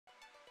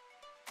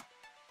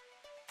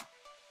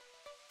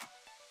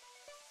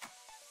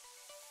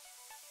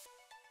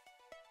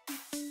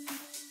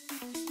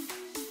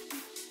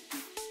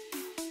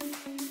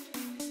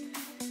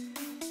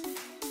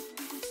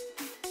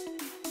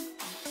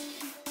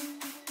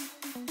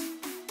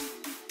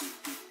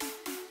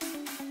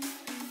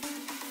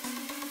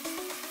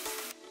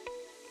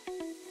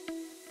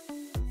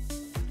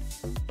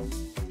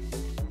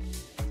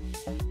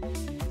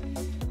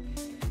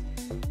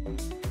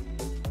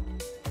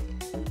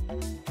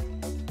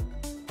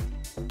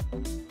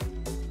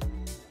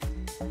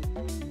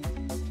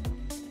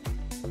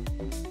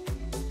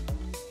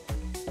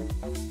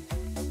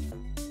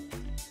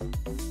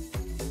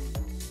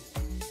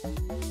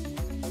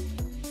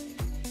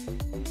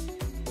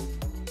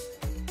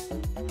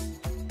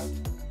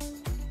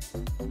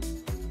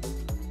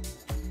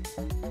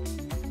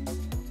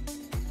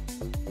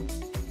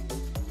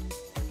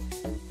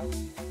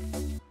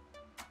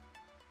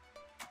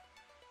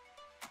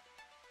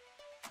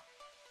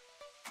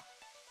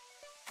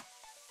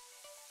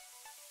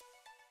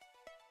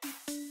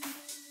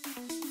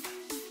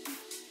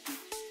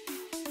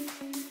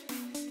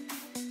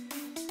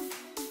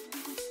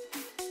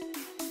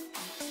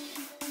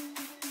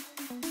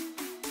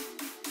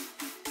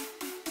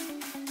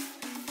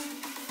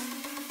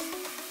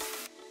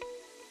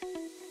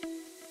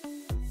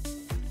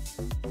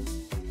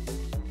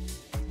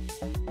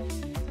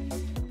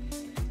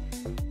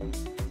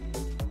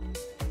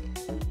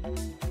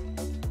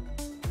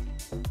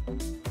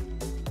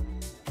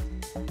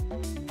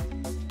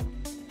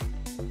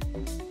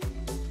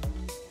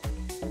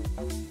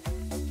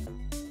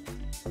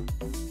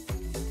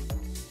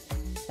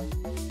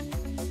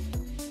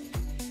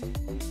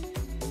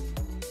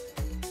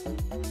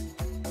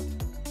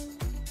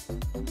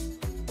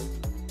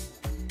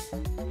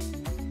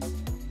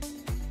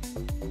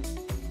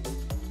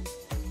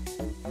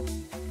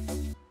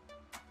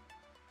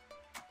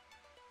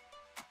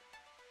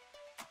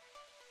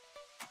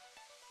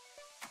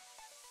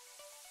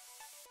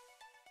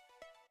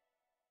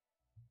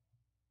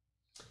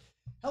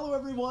Hello,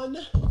 everyone.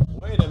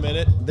 Wait a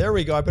minute. There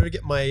we go. I better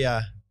get my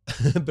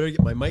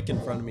mic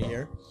in front of me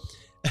here.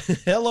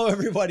 Hello,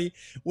 everybody.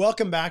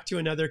 Welcome back to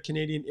another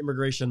Canadian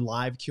Immigration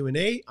Live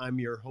Q&A. I'm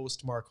your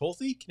host, Mark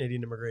Holthe,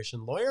 Canadian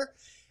immigration lawyer.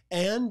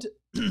 And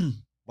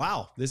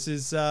wow, this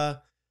is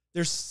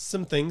there's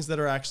some things that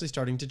are actually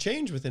starting to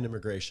change within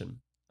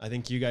immigration. I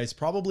think you guys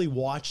probably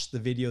watched the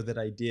video that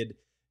I did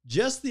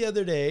just the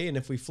other day. And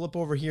if we flip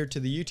over here to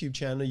the YouTube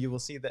channel, you will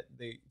see that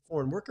the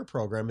foreign worker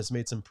program has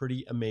made some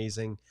pretty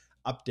amazing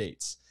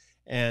updates,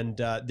 and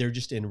they're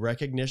just in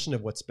recognition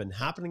of what's been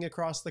happening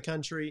across the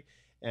country.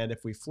 And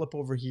if we flip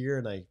over here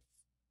and I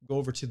go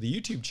over to the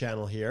YouTube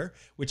channel here,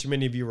 which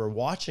many of you are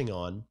watching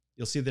on,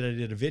 you'll see that I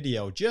did a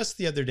video just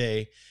the other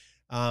day,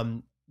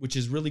 which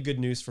is really good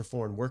news for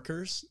foreign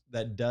workers.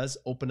 That does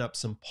open up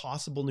some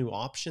possible new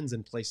options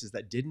in places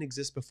that didn't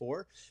exist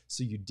before.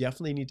 So you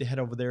definitely need to head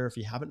over there if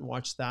you haven't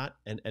watched that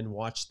and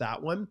watch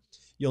that one.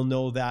 You'll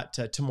know that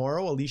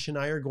tomorrow, Alicia and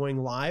I are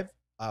going live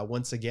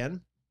once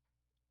again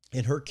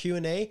in her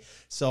Q&A.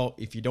 So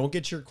if you don't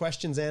get your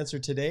questions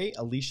answered today,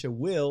 Alicia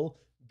will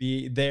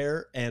be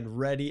there and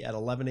ready at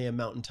 11 a.m.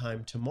 Mountain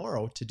Time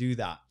tomorrow to do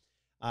that.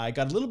 I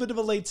got a little bit of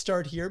a late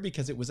start here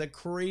because it was a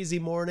crazy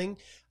morning.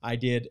 I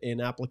did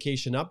an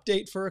application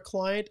update for a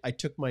client. I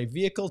took my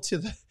vehicle to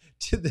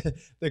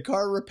the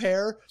car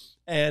repair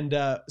and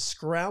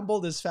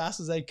scrambled as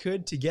fast as I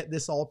could to get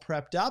this all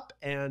prepped up.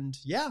 And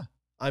yeah,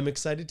 I'm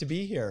excited to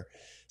be here.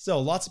 So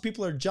lots of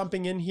people are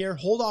jumping in here.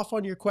 Hold off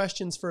on your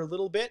questions for a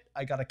little bit.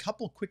 I got a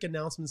couple quick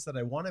announcements that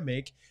I want to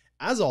make.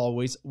 As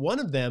always, one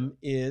of them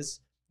is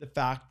the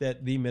fact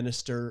that the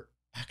minister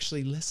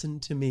actually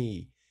listened to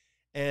me.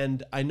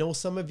 And I know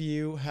some of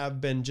you have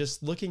been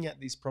just looking at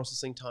these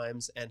processing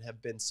times and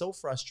have been so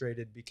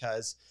frustrated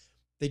because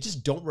they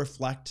just don't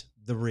reflect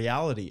the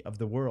reality of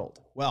the world.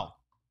 Well,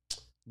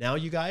 now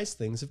you guys,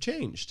 things have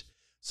changed.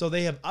 So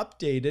they have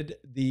updated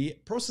the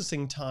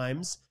processing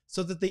times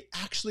so that they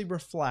actually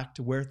reflect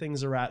where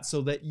things are at,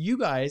 so that you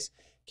guys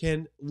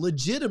can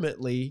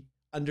legitimately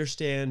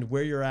understand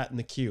where you're at in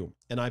the queue.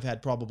 And I've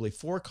had probably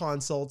 4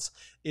 consults.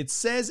 It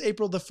says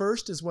April the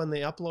 1st is when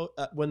they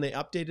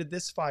updated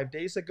this 5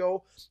 days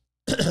ago,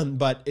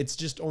 but it's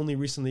just only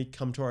recently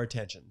come to our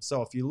attention.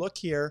 So if you look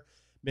here,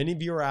 many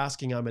of you are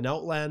asking, I'm an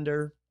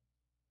Outlander,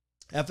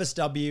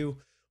 FSW,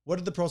 what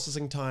are the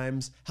processing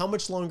times? How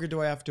much longer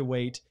do I have to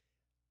wait?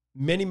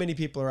 Many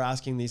people are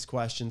asking these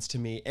questions to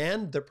me,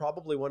 and they're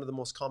probably one of the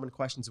most common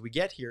questions we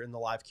get here in the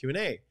live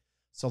Q&A.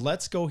 So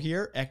let's go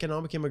here,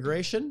 economic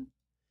immigration,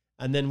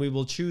 and then we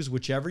will choose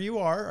whichever you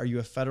are. Are you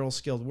a federal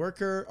skilled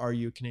worker? Are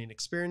you Canadian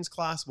experience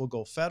class? We'll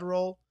go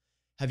federal.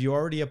 Have you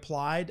already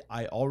applied?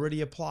 I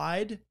already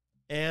applied.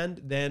 And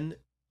then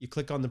you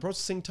click on the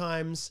processing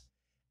times,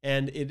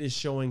 and it is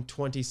showing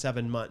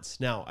 27 months.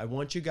 Now, I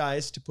want you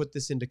guys to put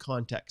this into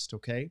context,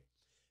 okay?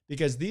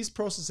 Because these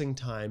processing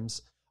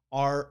times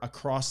are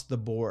across the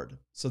board.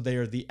 So they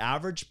are the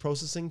average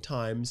processing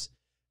times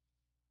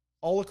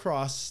all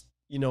across,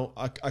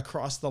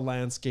 across the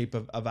landscape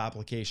of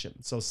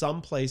application. So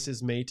some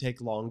places may take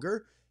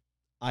longer,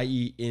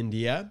 i.e.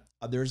 India,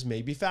 others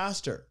may be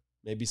faster,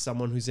 maybe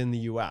someone who's in the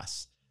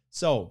US.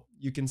 So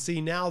you can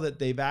see now that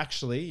they've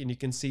actually, and you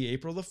can see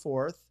April the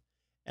 4th,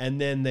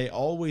 and then they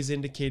always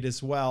indicate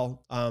as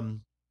well,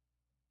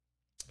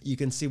 you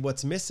can see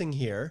what's missing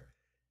here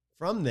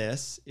from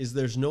this is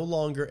there's no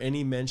longer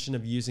any mention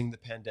of using the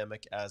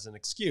pandemic as an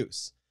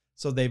excuse.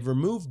 So they've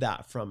removed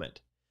that from it.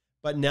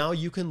 But now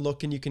you can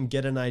look and you can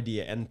get an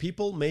idea, and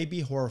people may be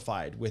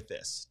horrified with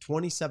this.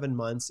 27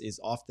 months is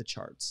off the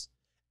charts.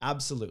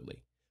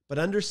 Absolutely. But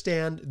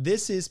understand,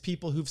 this is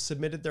people who've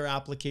submitted their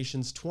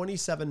applications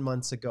 27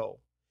 months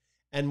ago.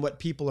 And what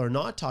people are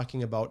not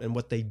talking about and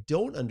what they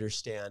don't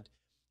understand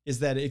is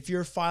that if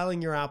you're filing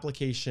your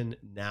application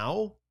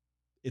now,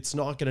 it's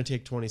not going to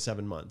take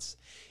 27 months.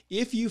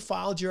 If you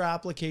filed your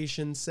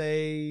application,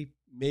 say,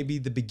 maybe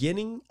the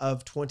beginning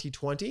of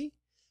 2020,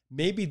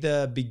 maybe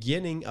the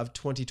beginning of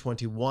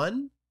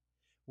 2021,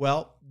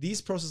 well,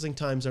 these processing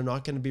times are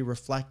not going to be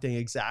reflecting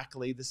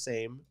exactly the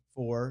same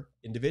for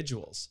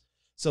individuals.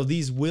 So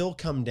these will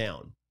come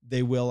down.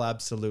 They will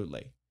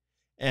absolutely.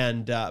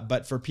 And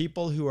but for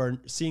people who are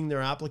seeing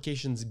their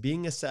applications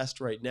being assessed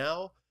right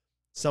now,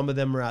 some of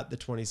them are at the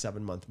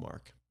 27-month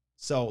mark.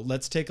 So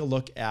let's take a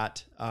look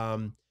at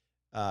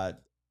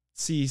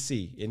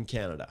CEC in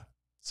Canada.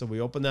 So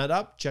we open that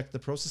up, check the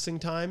processing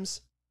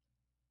times.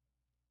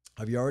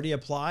 Have you already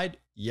applied?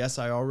 Yes,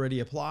 I already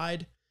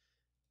applied.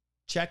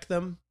 Check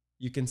them.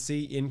 You can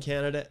see in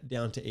Canada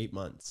down to 8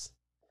 months.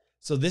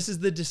 So this is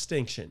the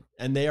distinction,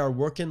 and they are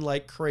working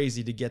like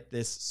crazy to get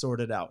this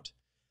sorted out.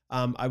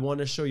 I want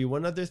to show you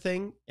one other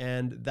thing,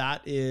 and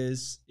that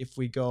is if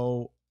we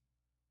go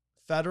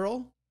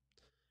federal,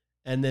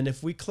 and then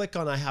if we click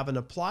on I haven't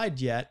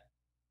applied yet,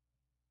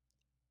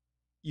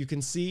 you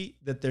can see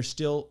that they're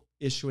still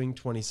issuing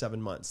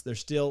 27 months. They're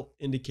still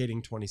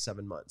indicating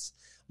 27 months.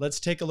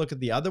 Let's take a look at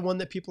the other one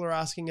that people are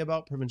asking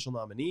about, provincial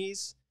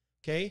nominees.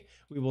 Okay,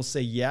 we will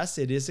say yes,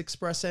 it is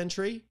express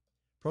entry.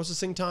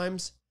 Processing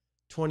times,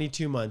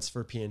 22 months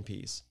for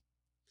PNPs.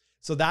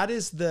 So that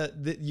is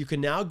you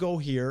can now go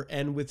here,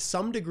 and with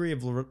some degree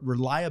of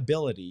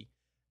reliability,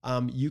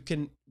 you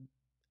can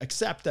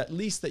accept at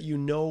least that you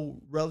know,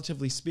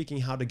 relatively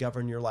speaking, how to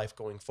govern your life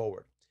going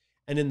forward.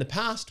 And in the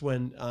past,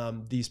 when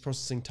these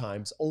processing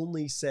times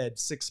only said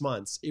 6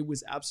 months, it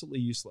was absolutely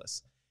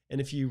useless.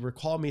 And if you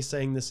recall me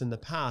saying this in the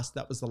past,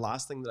 that was the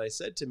last thing that I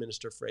said to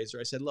Minister Fraser.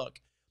 I said, look,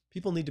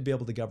 people need to be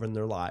able to govern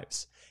their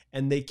lives.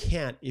 And they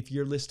can't if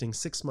you're listing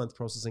 6-month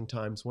processing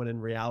times when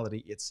in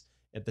reality it's,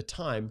 at the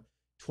time,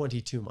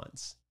 22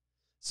 months.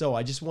 So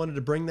I just wanted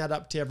to bring that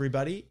up to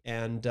everybody.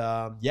 And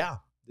yeah,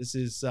 this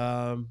is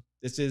the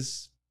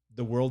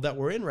world that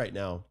we're in right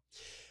now.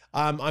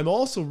 I'm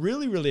also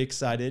really, really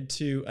excited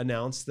to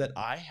announce that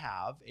I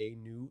have a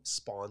new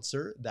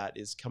sponsor that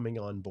is coming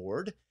on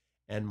board.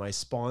 And my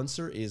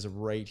sponsor is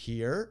right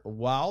here.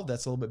 Wow,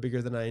 that's a little bit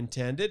bigger than I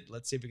intended.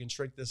 Let's see if we can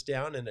shrink this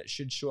down, and it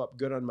should show up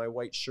good on my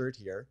white shirt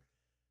here.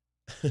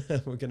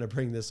 We're going to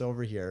bring this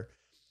over here.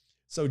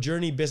 So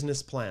Journey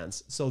Business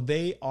Plans. So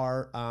they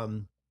are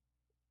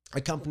a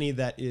company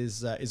that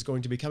is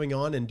going to be coming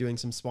on and doing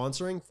some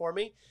sponsoring for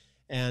me.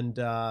 And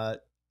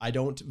I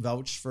don't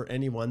vouch for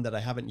anyone that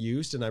I haven't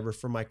used, and I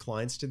refer my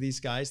clients to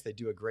these guys. They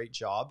do a great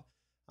job.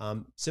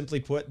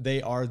 Simply put,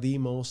 they are the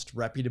most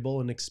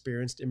reputable and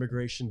experienced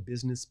immigration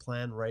business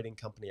plan writing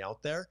company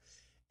out there.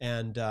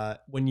 And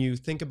when you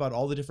think about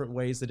all the different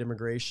ways that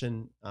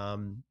immigration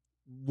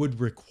would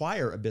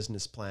require a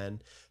business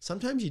plan,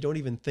 sometimes you don't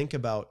even think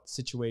about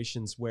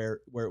situations where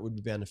it would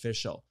be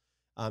beneficial.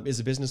 Is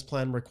a business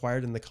plan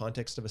required in the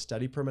context of a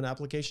study permit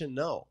application?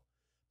 No.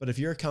 But if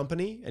you're a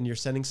company and you're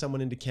sending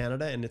someone into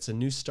Canada and it's a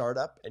new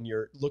startup and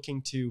you're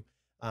looking to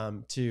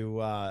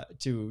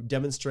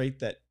demonstrate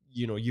that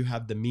you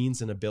have the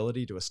means and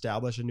ability to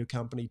establish a new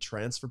company,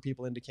 transfer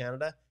people into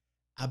Canada,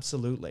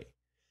 absolutely.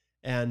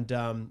 And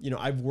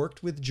I've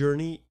worked with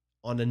Journey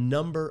on a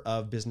number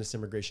of business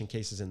immigration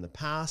cases in the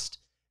past,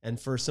 and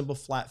for a simple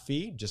flat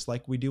fee, just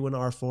like we do in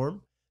our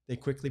form, they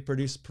quickly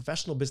produce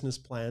professional business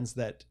plans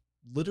that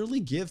literally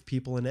give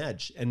people an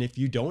edge. And if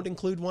you don't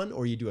include one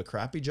or you do a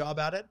crappy job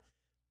at it,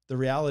 the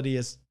reality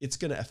is it's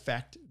going to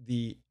affect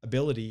the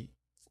ability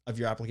of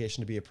your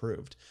application to be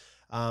approved.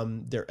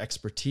 Their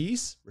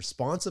expertise,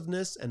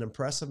 responsiveness, and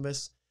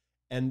impressiveness,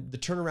 and the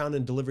turnaround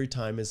and delivery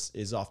time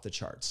is off the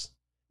charts.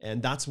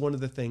 And that's one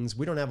of the things.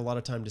 We don't have a lot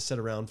of time to sit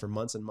around for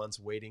months and months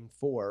waiting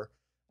for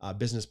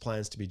business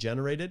plans to be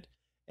generated,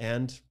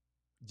 and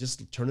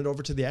just turn it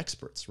over to the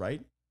experts,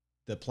 right?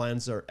 The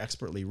plans are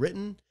expertly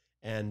written,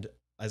 and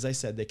as I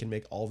said, they can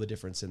make all the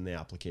difference in the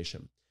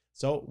application.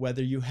 So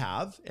whether you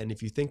have, and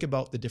if you think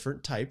about the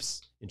different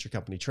types,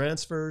 intercompany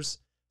transfers,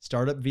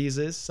 startup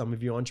visas, some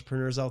of you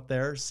entrepreneurs out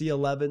there,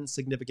 C11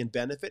 significant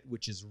benefit,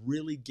 which is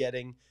really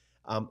getting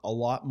a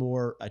lot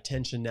more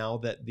attention now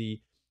that the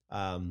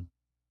owner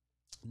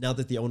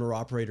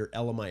operator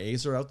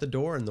LMIAs are out the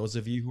door. And those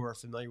of you who are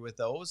familiar with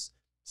those,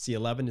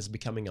 C11 is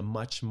becoming a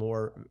much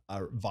more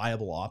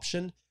viable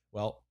option.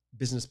 Well,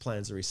 business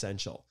plans are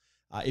essential.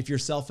 If you're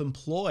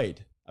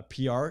self-employed, a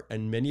PR,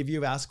 and many of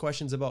you have asked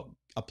questions about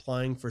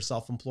applying for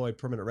self-employed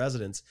permanent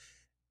residence,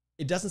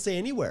 it doesn't say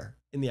anywhere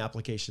in the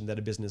application that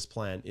a business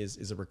plan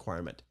is a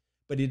requirement,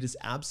 but it is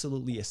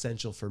absolutely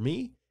essential for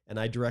me, and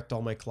I direct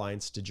all my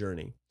clients to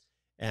Journey.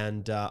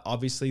 And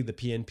obviously the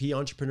PNP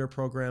entrepreneur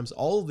programs,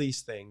 all of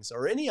these things,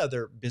 or any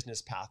other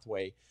business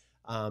pathway,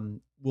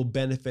 will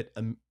benefit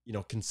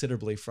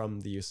considerably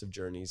from the use of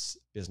Journey's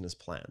business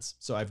plans.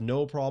 So I have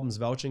no problems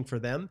vouching for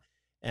them,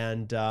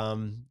 and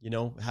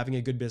having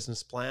a good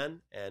business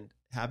plan and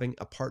having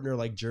a partner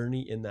like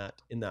Journey in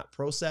that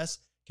process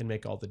can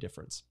make all the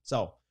difference.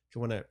 So if you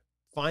want to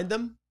find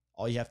them,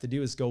 all you have to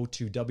do is go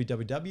to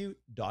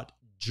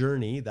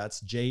www.journey,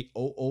 that's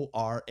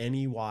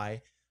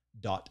JOORNEY.ca.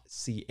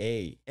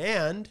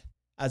 And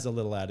as a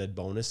little added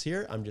bonus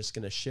here, I'm just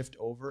going to shift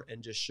over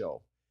and just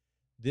show.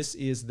 This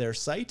is their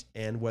site,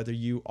 and whether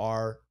you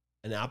are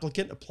an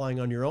applicant applying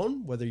on your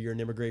own, whether you're an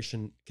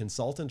immigration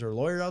consultant or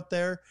lawyer out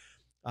there,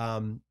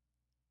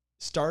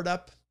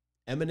 startup,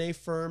 M&A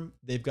firm,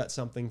 they've got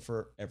something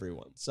for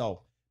everyone.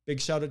 So big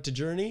shout out to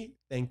Journey.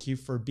 Thank you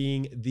for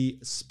being the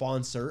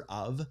sponsor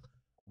of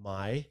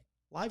my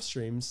live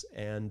streams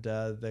and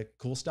the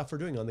cool stuff we're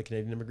doing on the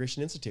Canadian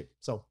Immigration Institute.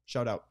 So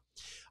shout out.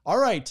 All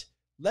right,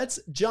 let's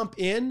jump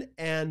in,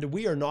 and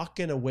we are not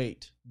going to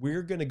wait.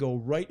 We're going to go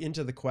right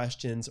into the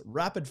questions,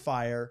 rapid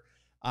fire.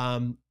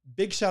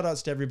 Big shout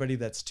outs to everybody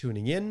that's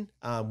tuning in.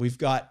 We've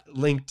got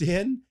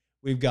LinkedIn,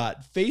 we've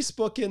got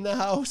Facebook in the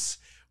house,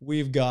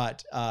 we've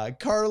got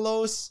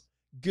Carlos.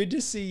 Good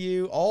to see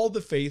you, all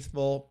the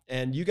faithful,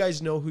 and you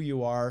guys know who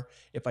you are.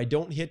 If I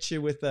don't hit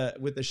you with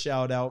a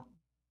shout out,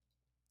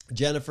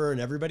 Jennifer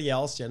and everybody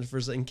else.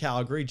 Jennifer's in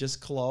Calgary,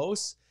 just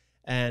close.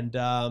 And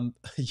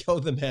yo,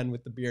 the man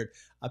with the beard.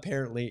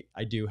 Apparently,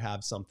 I do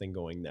have something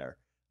going there.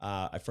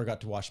 I forgot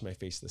to wash my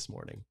face this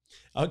morning.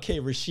 Okay,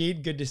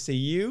 Rashid, good to see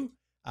you.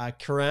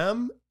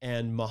 Karam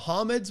and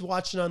Mohammed's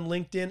watching on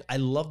LinkedIn. I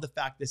love the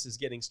fact this is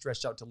getting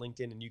stretched out to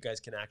LinkedIn and you guys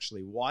can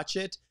actually watch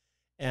it.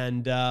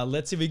 And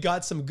let's see, we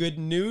got some good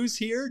news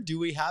here. Do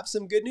we have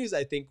some good news?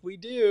 I think we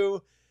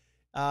do.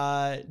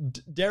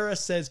 Dara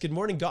says, good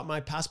morning, got my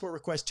passport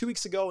request 2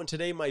 weeks ago and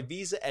today my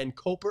visa and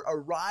COPR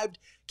arrived.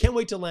 Can't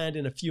wait to land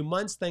in a few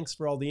months. Thanks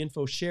for all the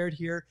info shared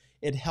here.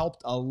 It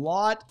helped a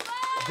lot.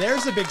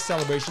 There's a big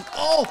celebration.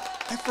 Oh,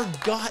 I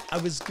forgot I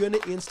was going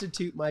to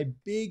institute my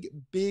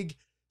big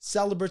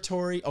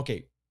celebratory.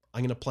 Okay,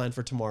 I'm going to plan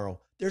for tomorrow.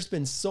 There's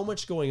been so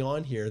much going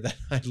on here that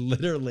I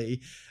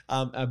literally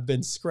have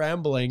been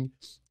scrambling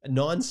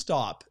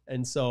nonstop.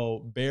 And so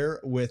bear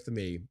with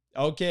me.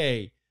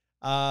 Okay.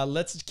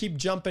 Let's keep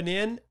jumping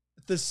in.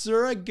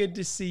 Thesura, good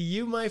to see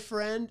you, my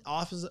friend.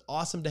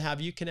 Awesome to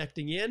have you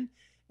connecting in.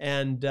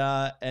 And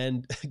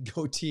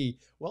goatee.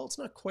 Well, it's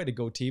not quite a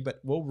goatee,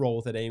 but we'll roll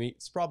with it, Amy.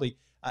 It's probably,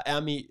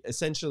 Amy,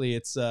 essentially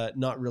it's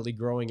not really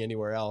growing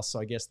anywhere else. So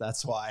I guess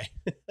that's why.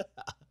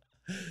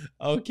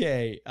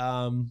 Okay.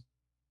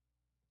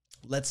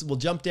 We'll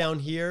jump down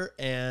here.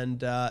 And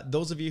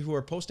those of you who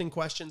are posting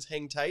questions,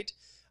 hang tight.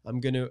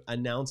 I'm going to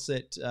announce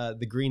it,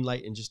 the green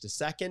light in just a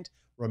second.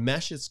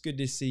 Ramesh, it's good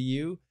to see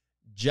you.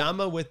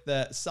 Jama with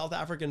the South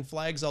African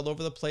flags all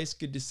over the place.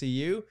 Good to see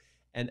you.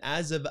 And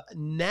as of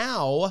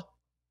now,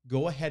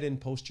 go ahead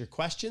and post your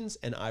questions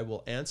and I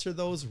will answer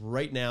those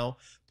right now.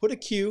 Put a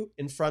Q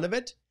in front of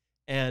it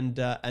and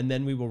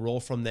then we will roll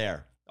from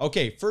there.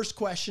 Okay, first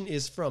question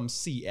is from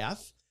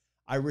CF.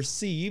 I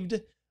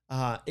received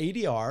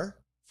ADR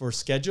for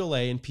Schedule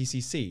A and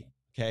PCC.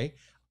 Okay,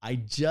 I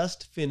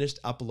just finished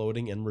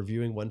uploading and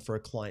reviewing one for a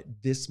client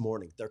this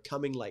morning. They're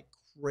coming like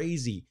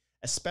crazy,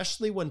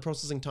 especially when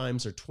processing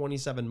times are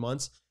 27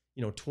 months,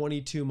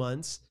 22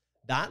 months.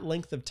 That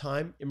length of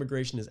time,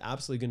 immigration is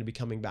absolutely going to be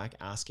coming back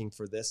asking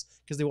for this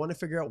because they want to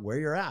figure out where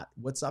you're at,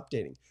 what's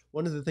updating.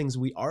 One of the things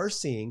we are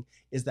seeing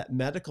is that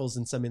medicals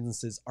in some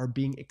instances are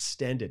being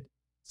extended.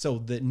 So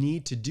the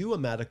need to do a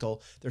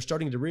medical, they're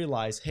starting to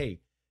realize, hey,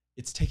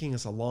 it's taking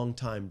us a long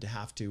time to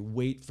have to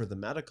wait for the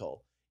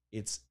medical.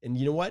 And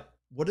you know what?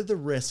 What are the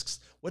risks?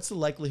 What's the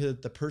likelihood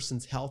that the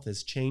person's health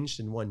has changed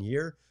in 1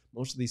 year?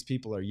 Most of these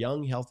people are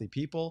young, healthy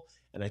people.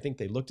 And I think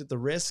they looked at the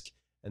risk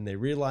and they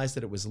realized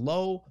that it was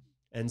low.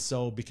 And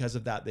so because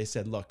of that, they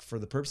said, look, for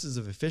the purposes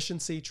of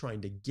efficiency,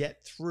 trying to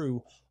get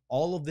through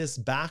all of this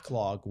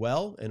backlog,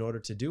 well, in order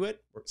to do it,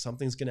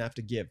 something's going to have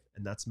to give,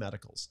 and that's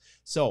medicals.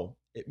 So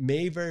it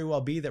may very well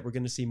be that we're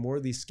going to see more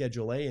of these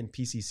Schedule A and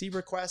PCC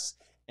requests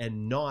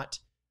and not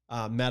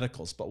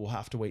medicals, but we'll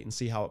have to wait and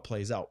see how it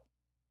plays out.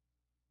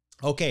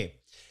 Okay.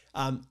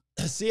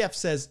 CF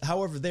says,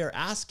 however, they're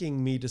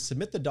asking me to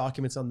submit the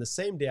documents on the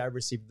same day I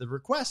received the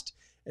request.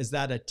 Is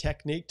that a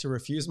technique to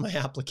refuse my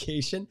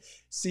application?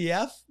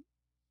 CF,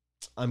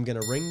 I'm going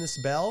to ring this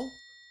bell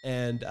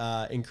and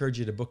encourage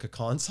you to book a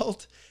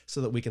consult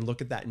so that we can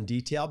look at that in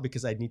detail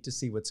because I need to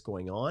see what's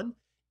going on.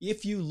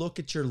 If you look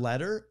at your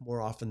letter,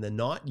 more often than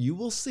not, you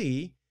will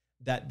see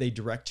that they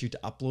direct you to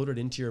upload it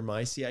into your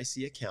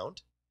MyCIC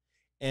account.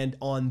 And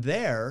on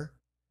there,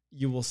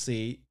 you will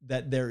see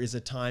that there is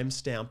a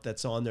timestamp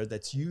that's on there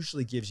that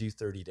usually gives you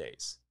 30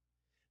 days.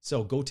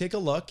 So go take a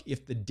look.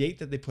 If the date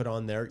that they put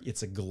on there,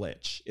 it's a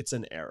glitch, it's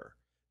an error.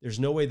 There's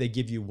no way they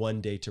give you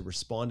 1 day to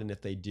respond. And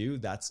if they do,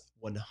 that's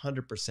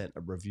 100%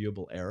 a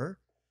reviewable error.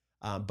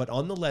 But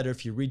on the letter,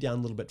 if you read down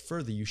a little bit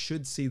further, you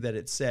should see that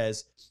it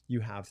says you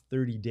have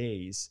 30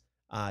 days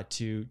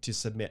to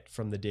submit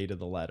from the date of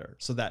the letter.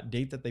 So that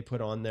date that they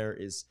put on there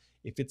is,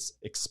 if it's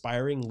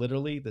expiring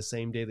literally the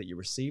same day that you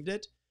received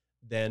it,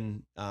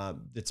 then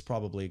it's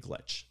probably a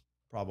glitch,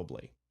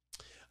 probably.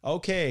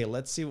 Okay,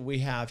 let's see what we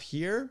have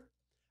here.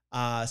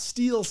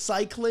 Steel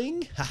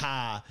cycling,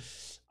 haha.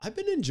 I've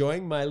been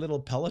enjoying my little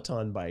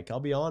Peloton bike. I'll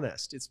be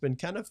honest. It's been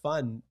kind of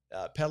fun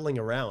pedaling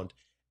around.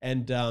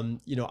 And,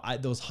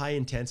 those high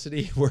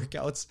intensity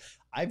workouts,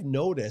 I've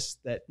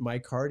noticed that my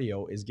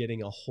cardio is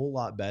getting a whole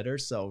lot better.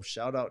 So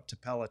shout out to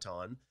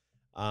Peloton.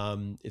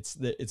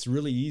 It's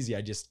really easy.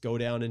 I just go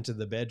down into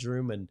the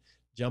bedroom and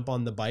jump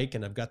on the bike,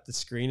 and I've got the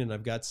screen and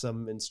I've got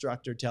some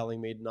instructor telling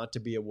me not to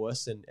be a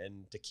wuss and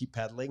to keep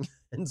pedaling.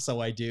 And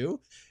so I do.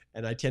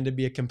 And I tend to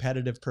be a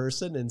competitive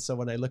person. And so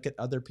when I look at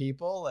other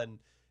people and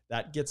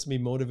that gets me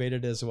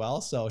motivated as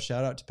well. So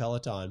shout out to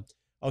Peloton.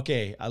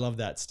 Okay, I love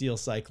that. Steel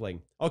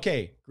cycling.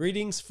 Okay,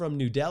 greetings from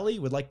New Delhi.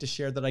 Would like to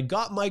share that I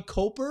got my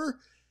Coper.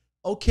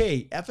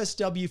 Okay,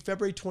 FSW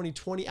February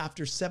 2020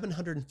 after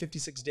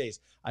 756 days.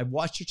 I've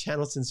watched your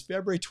channel since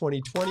February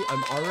 2020.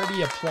 I'm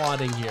already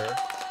applauding here.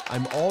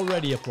 I'm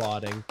already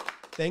applauding.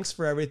 Thanks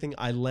for everything.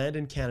 I land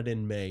in Canada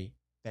in May.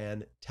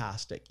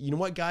 Fantastic. You know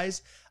what,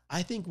 guys?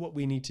 I think what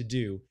we need to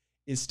do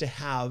is to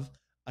have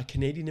a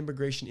Canadian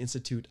Immigration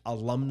Institute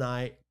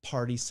alumni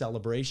party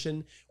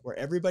celebration where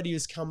everybody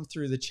who's come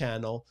through the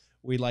channel,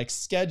 we like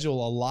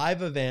schedule a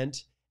live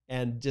event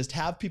and just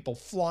have people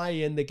fly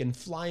in. They can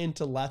fly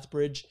into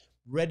Lethbridge,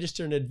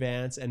 register in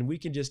advance, and we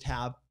can just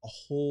have a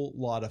whole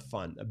lot of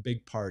fun, a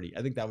big party.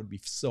 I think that would be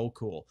so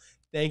cool.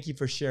 Thank you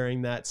for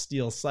sharing that,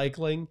 Steel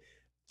Cycling.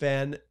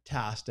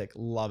 Fantastic.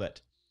 Love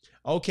it.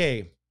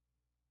 Okay.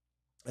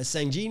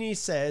 Sanjini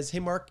says, hey,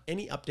 Mark,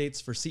 any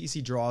updates for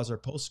CEC draws or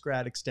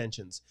post-grad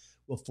extensions?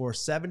 Will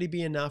 470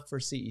 be enough for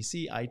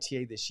CEC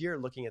ITA this year?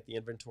 Looking at the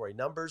inventory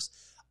numbers,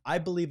 I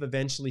believe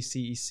eventually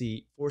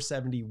CEC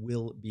 470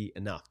 will be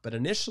enough. But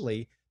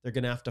initially, they're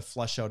going to have to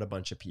flush out a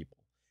bunch of people.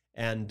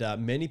 And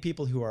many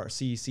people who are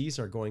CECs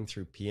are going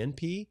through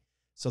PNP.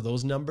 So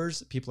those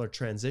numbers, people are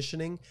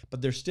transitioning,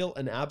 but there's still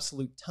an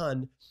absolute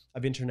ton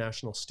of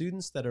international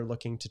students that are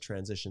looking to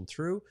transition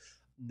through.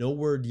 No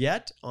word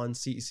yet on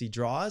CEC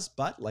draws,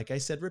 but like I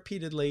said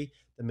repeatedly,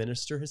 the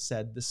minister has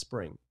said the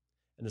spring.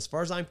 And as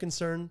far as I'm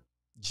concerned,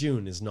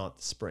 June is not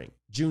the spring.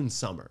 June's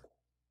summer.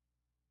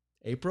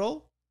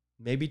 April,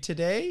 maybe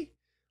today.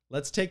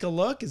 Let's take a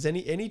look. Is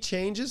any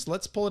changes?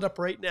 Let's pull it up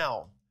right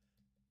now.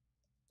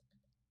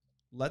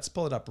 Let's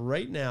pull it up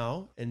right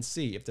now and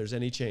see if there's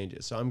any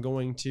changes. So I'm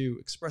going to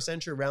express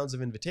entry rounds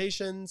of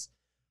invitations,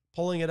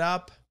 pulling it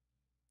up.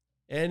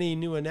 Any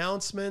new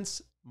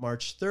announcements?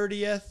 March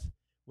 30th,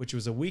 which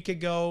was a week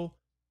ago.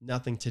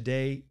 Nothing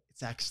today.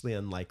 It's actually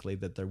unlikely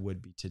that there would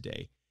be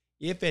today.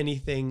 If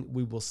anything,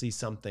 we will see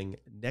something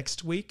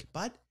next week,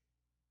 but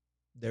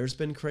there's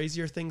been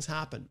crazier things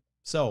happen.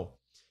 So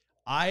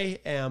I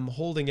am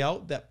holding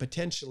out that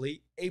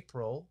potentially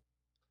April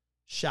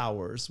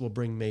showers will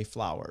bring May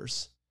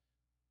flowers,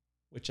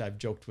 which I've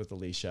joked with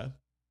Alicia.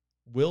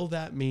 Will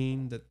that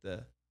mean that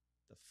the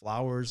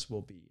flowers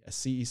will be a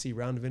CEC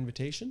round of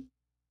invitation?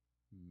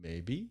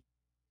 Maybe.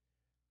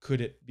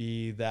 Could it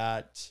be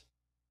that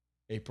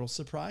April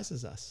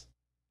surprises us?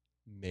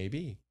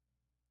 Maybe.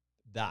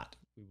 That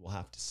we will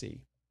have to see.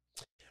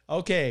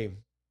 Okay.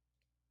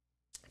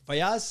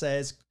 Fayaz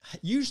says,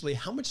 usually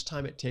how much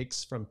time it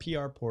takes from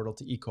PR portal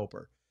to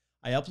eCoper?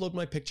 I uploaded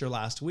my picture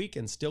last week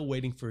and still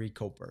waiting for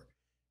eCoper.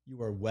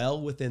 You are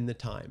well within the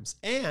times.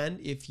 And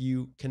if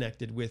you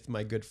connected with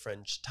my good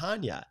friend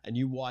Chaitanya and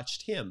you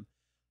watched him,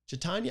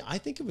 Chaitanya, I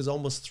think it was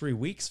almost 3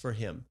 weeks for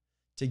him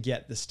to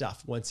get the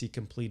stuff once he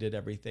completed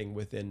everything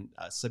within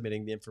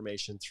submitting the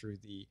information through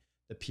the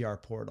PR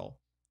portal.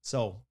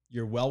 So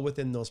you're well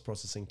within those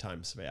processing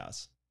times,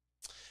 Fayaz.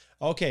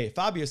 Okay,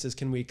 Fabio says,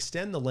 can we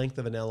extend the length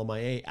of an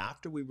LMIA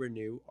after we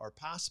renew our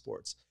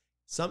passports?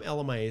 Some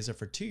LMIAs are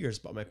for 2 years,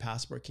 but my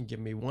passport can give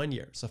me 1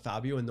 year. So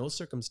Fabio, in those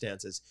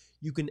circumstances,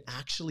 you can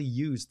actually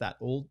use that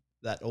old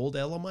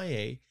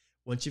LMIA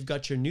once you've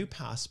got your new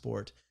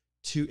passport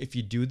to, if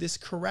you do this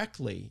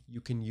correctly,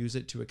 you can use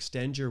it to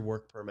extend your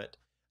work permit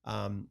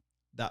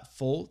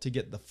to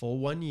get the full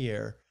 1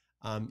 year,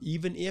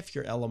 even if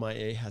your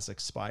LMIA has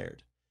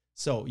expired.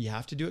 So you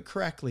have to do it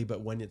correctly,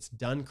 but when it's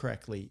done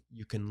correctly,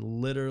 you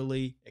can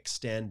literally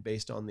extend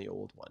based on the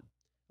old one.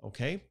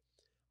 Okay.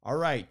 All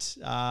right.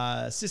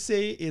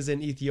 Sisse is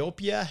in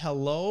Ethiopia.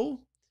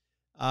 Hello.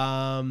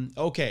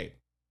 Okay.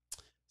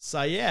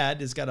 Syed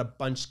has got a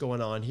bunch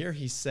going on here.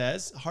 He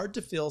says, hard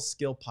to fill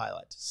skill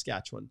pilot,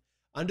 Saskatchewan.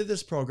 Under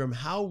this program,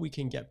 how we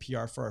can get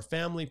PR for our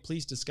family.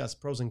 Please discuss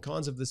pros and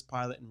cons of this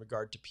pilot in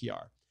regard to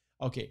PR.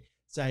 Okay.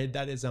 Syed,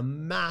 that is a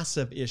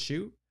massive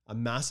issue, a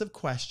massive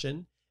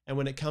question. And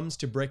when it comes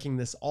to breaking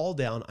this all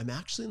down, I'm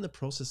actually in the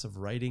process of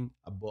writing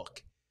a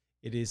book.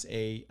 It is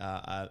a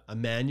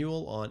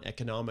manual on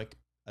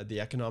the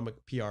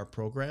economic PR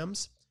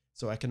programs,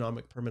 so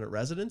economic permanent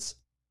residence.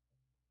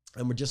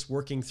 And we're just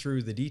working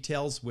through the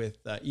details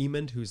with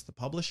Emond, who's the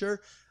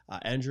publisher.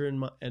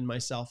 Andrew and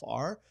myself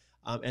are.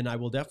 And I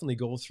will definitely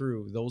go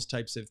through those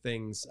types of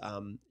things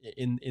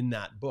in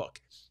that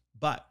book.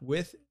 But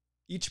with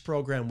each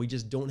program, we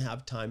just don't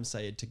have time,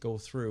 Syed, to go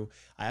through.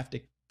 I have to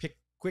pick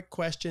quick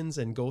questions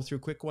and go through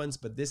quick ones,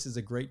 but this is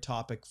a great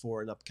topic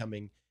for an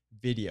upcoming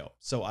video.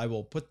 So I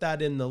will put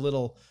that in the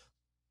little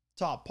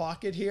top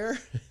pocket here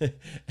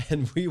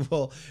and we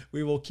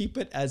will keep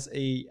it as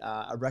a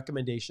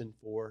recommendation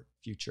for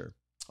future.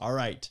 All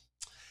right.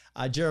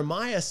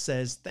 Jeremiah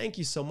says, thank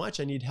you so much.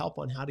 I need help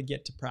on how to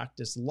get to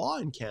practice law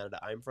in Canada.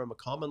 I'm from a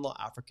common law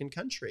African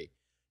country.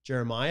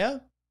 Jeremiah,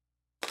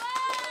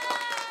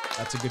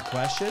 that's a good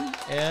question.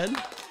 And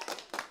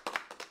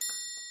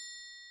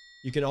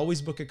you can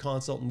always book a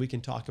consult and we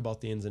can talk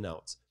about the ins and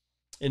outs.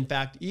 In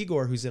fact,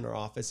 Igor, who's in our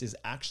office, is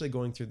actually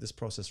going through this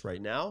process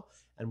right now,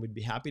 and we'd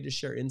be happy to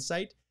share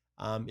insight.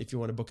 If you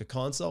want to book a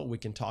consult, we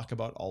can talk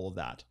about all of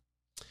that.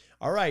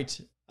 All right.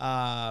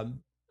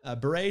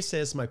 Beret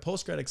says, my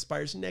postgrad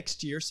expires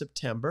next year,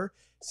 September.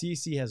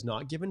 CEC has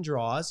not given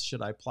draws.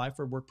 Should I apply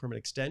for work permit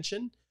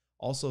extension?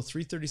 Also,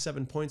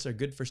 337 points are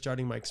good for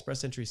starting my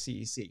express entry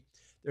CEC.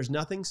 There's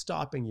nothing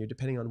stopping you,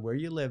 depending on where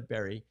you live,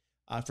 Barry,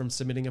 from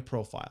submitting a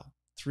profile.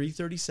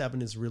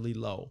 337 is really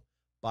low.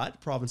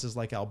 But provinces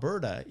like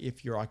Alberta,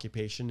 if your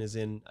occupation is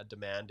in a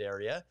demand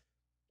area,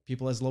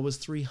 people as low as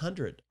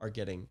 300 are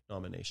getting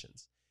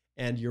nominations.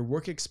 And your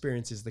work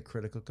experience is the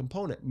critical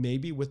component.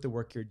 Maybe with the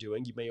work you're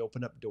doing, you may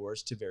open up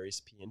doors to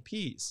various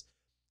PNPs.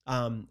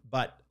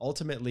 But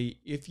ultimately,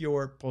 if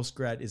your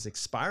postgrad is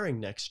expiring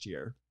next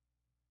year,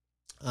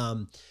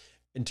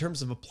 in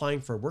terms of applying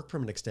for a work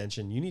permit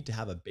extension, you need to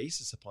have a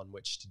basis upon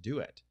which to do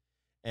it.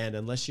 And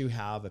unless you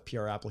have a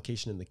PR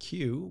application in the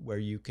queue where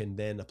you can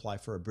then apply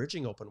for a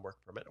bridging open work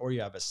permit, or you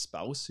have a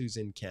spouse who's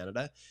in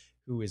Canada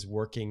who is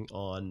working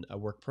on a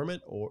work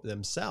permit or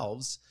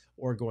themselves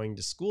or going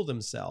to school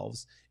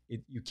themselves,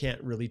 you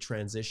can't really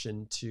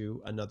transition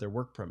to another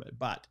work permit.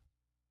 But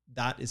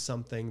that is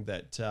something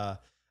that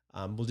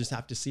we'll just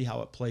have to see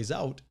how it plays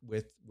out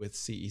with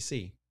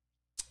CEC.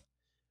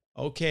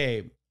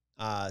 Okay,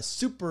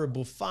 Super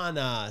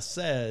Bufana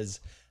says,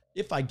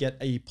 if I get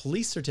a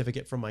police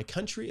certificate from my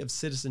country of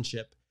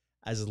citizenship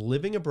as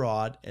living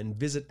abroad and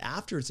visit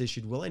after it's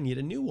issued, will I need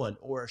a new one,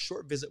 or a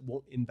short visit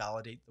won't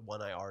invalidate the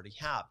one I already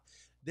have?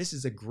 This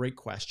is a great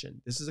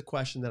question. This is a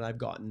question that I've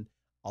gotten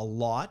a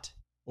lot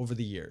over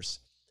the years,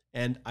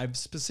 and I've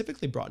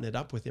specifically brought it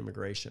up with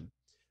immigration.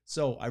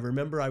 So I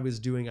remember I was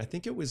doing, I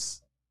think it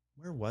was,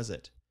 where was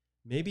it?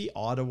 Maybe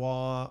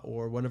Ottawa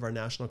or one of our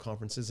national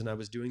conferences, and I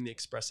was doing the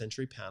express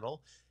entry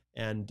panel,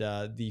 and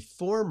the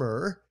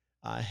former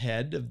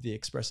head of the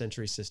express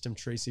entry system,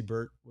 Tracy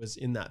Burt, was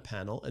in that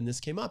panel, and this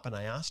came up, and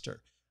I asked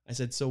her, I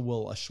said, so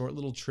will a short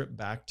little trip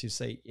back to,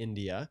 say,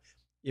 India,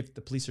 if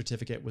the police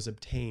certificate was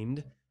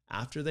obtained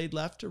after they'd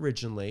left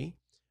originally,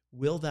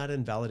 will that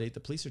invalidate the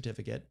police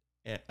certificate,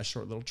 a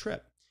short little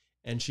trip?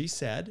 And she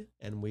said,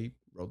 and we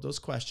wrote those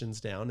questions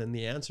down and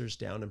the answers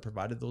down and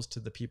provided those to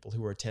the people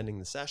who were attending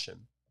the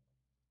session.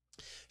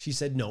 She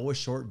said, no, a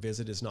short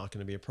visit is not going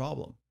to be a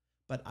problem.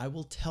 But I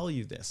will tell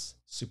you this,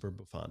 Super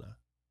Bufana.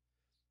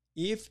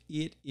 If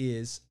it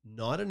is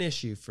not an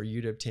issue for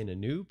you to obtain a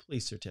new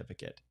police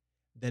certificate,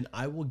 then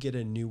I will get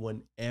a new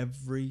one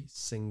every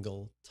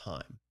single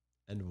time.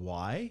 And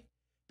why?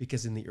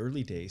 Because in the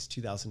early days,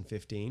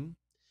 2015,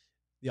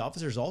 the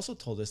officers also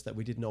told us that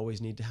we didn't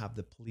always need to have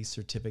the police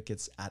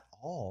certificates at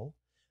all,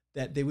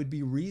 that they would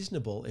be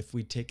reasonable if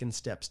we'd taken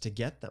steps to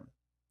get them.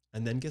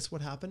 And then guess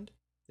what happened?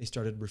 They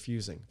started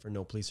refusing for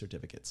no police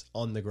certificates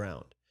on the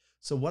ground.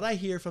 So what I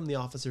hear from the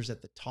officers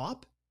at the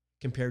top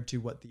compared to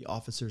what the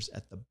officers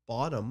at the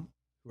bottom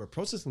who are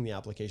processing the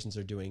applications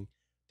are doing,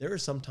 there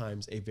is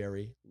sometimes a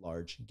very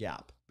large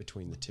gap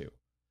between the two.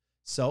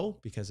 So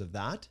because of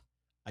that,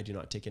 I do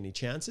not take any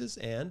chances.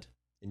 And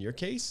in your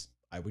case,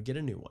 I would get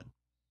a new one.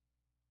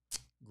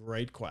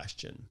 Great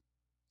question.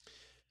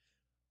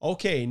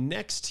 Okay,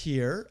 next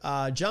here,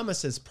 Jama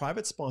says,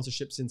 private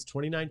sponsorship since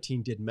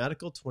 2019, did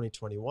medical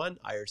 2021,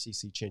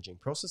 IRCC changing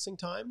processing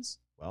times?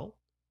 Well,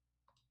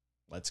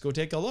 let's go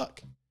take a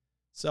look.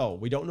 So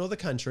we don't know the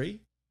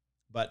country,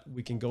 but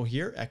we can go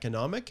here,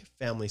 economic,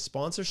 family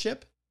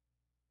sponsorship.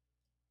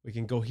 We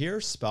can go here,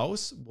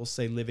 spouse. We'll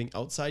say living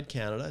outside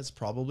Canada is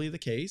probably the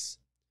case.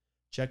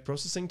 Check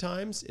processing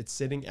times. It's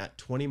sitting at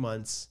 20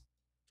 months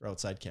for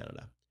outside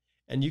Canada.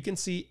 And you can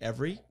see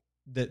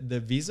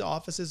the visa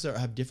offices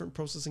have different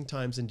processing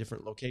times in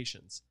different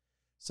locations.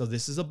 So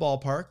this is a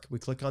ballpark. We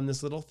click on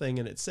this little thing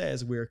and it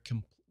says we're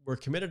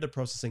committed to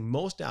processing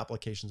most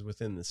applications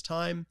within this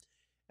time.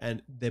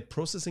 And the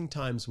processing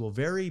times will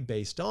vary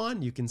based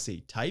on, you can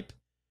see type,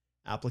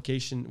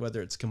 application,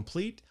 whether it's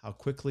complete, how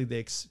quickly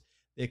they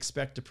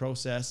expect to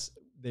process,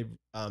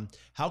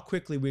 how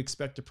quickly we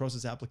expect to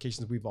process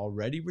applications we've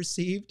already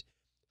received,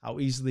 how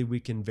easily we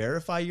can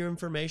verify your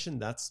information.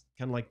 That's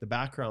kind of like the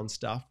background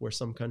stuff where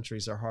some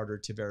countries are harder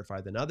to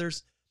verify than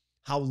others.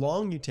 How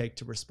long you take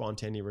to respond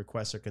to any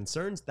requests or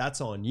concerns,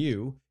 that's on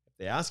you. If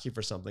they ask you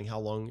for something, how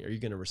long are you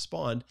going to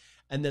respond?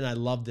 And then I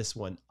love this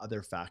one,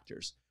 other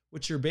factors,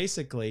 which are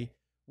basically,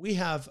 we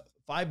have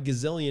 5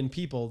 gazillion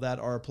people that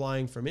are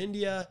applying from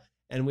India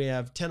and we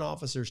have 10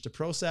 officers to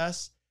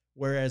process,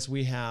 whereas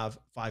we have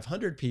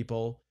 500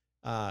 people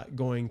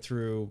going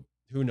through,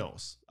 who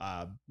knows,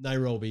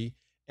 Nairobi,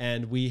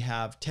 and we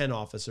have 10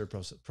 officer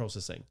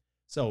processing.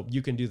 So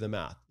you can do the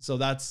math. So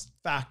that's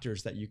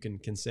factors that you can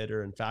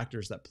consider and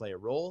factors that play a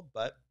role,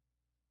 but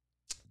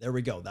there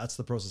we go. That's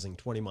the processing,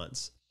 20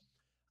 months.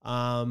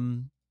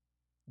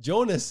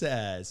 Jonas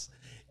says,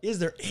 is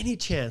there any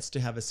chance to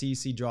have a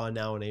CEC draw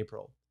now in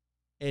April?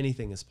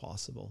 Anything is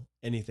possible.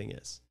 Anything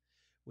is.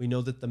 We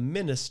know that the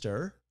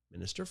Minister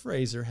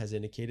Fraser, has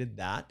indicated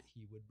that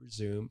he would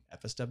resume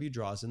FSW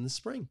draws in the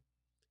spring.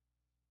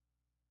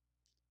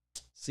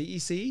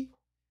 CEC,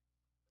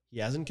 he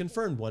hasn't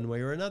confirmed one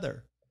way or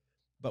another,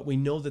 but we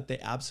know that they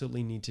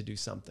absolutely need to do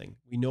something.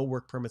 We know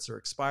work permits are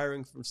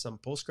expiring from some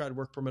postgrad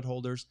work permit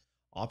holders.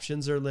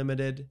 Options are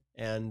limited,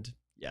 and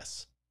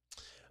yes.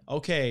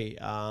 Okay.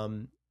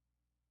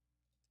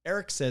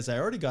 Eric says, I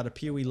already got a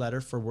POE letter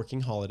for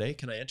working holiday.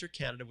 Can I enter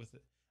Canada with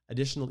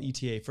additional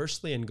ETA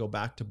firstly and go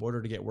back to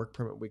border to get work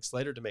permit weeks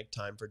later to make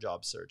time for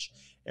job search?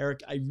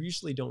 Eric, I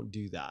usually don't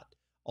do that.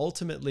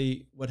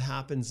 Ultimately, what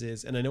happens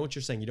is, and I know what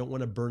you're saying, you don't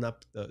want to burn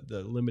up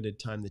the limited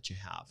time that you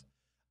have.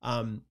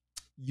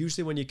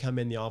 Usually when you come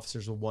in, the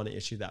officers will want to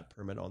issue that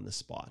permit on the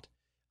spot.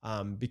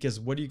 Because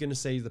what are you going to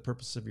say the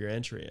purpose of your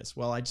entry is?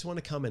 Well, I just want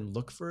to come and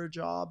look for a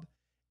job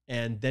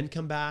and then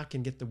come back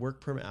and get the work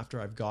permit after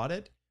I've got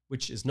it,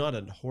 which is not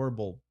a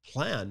horrible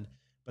plan,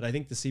 but I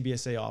think the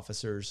CBSA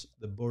officers,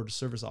 the border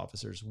service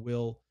officers,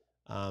 will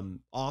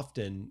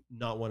often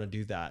not want to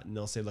do that. And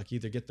they'll say, look,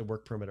 either get the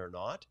work permit or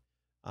not.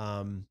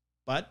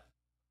 But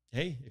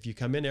hey, if you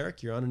come in,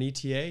 Eric, you're on an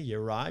ETA, you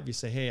arrive, you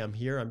say, hey, I'm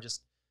here, I'm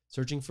just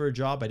searching for a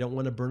job. I don't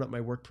want to burn up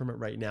my work permit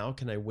right now.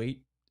 Can I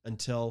wait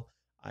until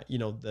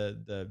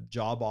the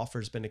job offer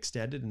has been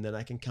extended and then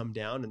I can come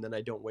down and then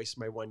I don't waste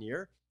my 1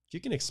 year? If you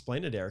can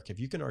explain it, Eric,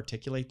 if you can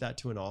articulate that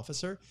to an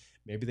officer,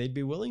 maybe they'd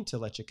be willing to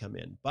let you come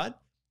in. But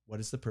what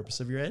is the purpose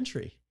of your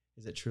entry?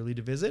 Is it truly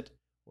to visit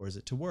or is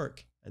it to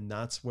work? And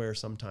that's where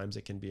sometimes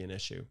it can be an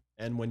issue.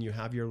 And when you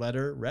have your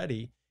letter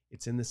ready,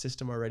 it's in the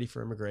system already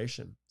for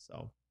immigration.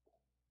 So,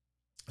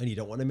 and you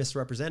don't want to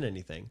misrepresent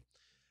anything.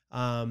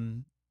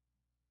 Okay,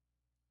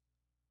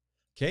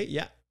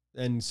 yeah.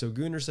 And so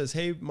Gunnar says,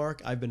 hey,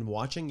 Mark, I've been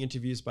watching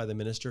interviews by the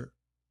minister.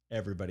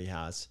 Everybody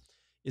has.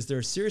 Is there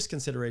a serious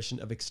consideration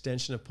of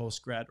extension of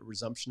postgrad or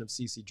resumption of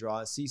CC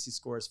draw? CC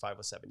score is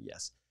 507.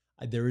 Yes,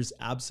 there is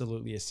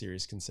absolutely a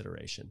serious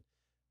consideration.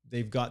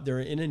 They're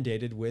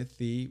inundated with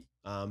the,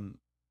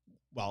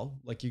 well,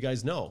 like you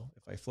guys know,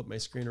 if I flip my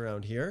screen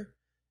around here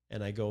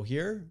and I go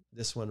here,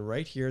 this one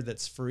right here,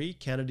 that's free,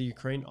 Canada,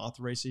 Ukraine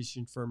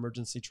authorization for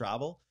emergency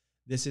travel.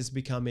 This has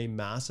become a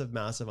massive,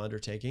 massive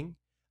undertaking.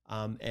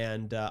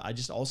 I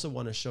just also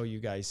want to show you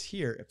guys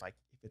here, if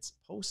it's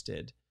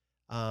posted,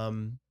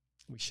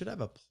 we should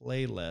have a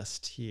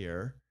playlist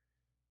here.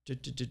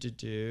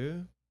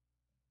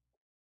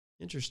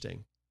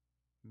 Interesting.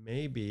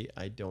 Maybe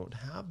I don't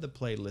have the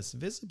playlist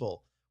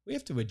visible. We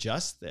have to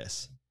adjust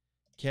this.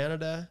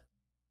 Canada,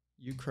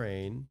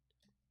 Ukraine,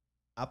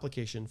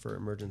 application for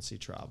emergency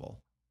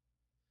travel.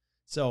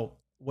 So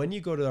when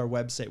you go to our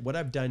website, what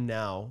I've done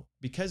now,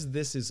 because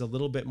this is a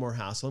little bit more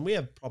hassle, and we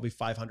have probably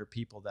 500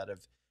 people that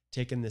have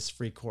taken this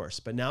free course,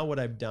 but now what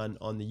I've done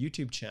on the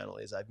YouTube channel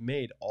is I've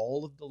made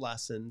all of the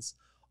lessons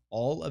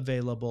all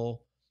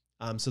available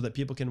so that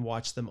people can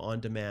watch them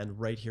on demand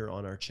right here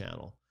on our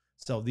channel.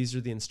 So these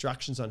are the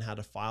instructions on how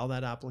to file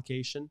that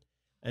application.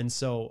 And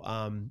so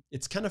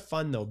it's kind of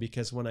fun though,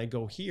 because when I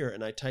go here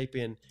and I type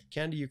in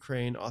Canada,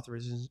 Ukraine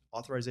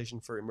authorization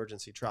for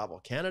emergency travel,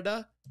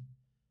 Canada,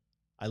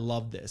 I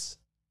love this.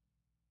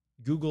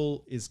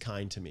 Google is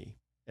kind to me.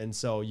 And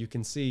so you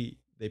can see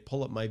they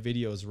pull up my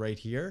videos right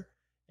here.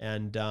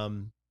 And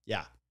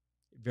yeah,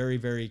 very,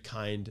 very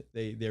kind.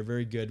 They're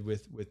very good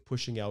with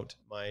pushing out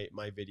my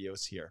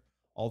videos here,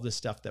 all the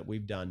stuff that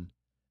we've done.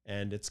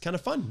 And it's kind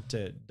of fun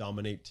to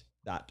dominate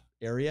that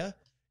area.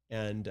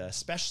 And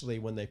especially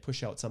when they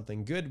push out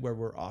something good where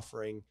we're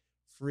offering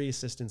free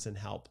assistance and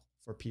help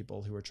for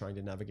people who are trying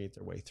to navigate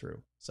their way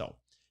through. So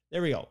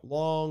there we go.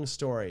 Long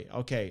story.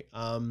 Okay.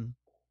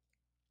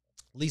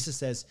 Lisa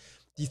says,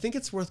 do you think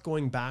it's worth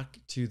going back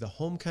to the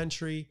home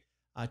country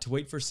to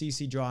wait for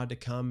CC draw to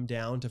come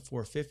down to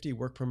 450?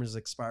 Work permit is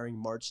expiring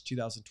March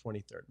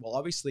 2023. Well,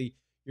 obviously,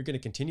 you're going to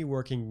continue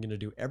working. You're going to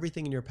do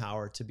everything in your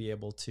power to be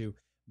able to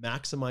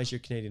maximize your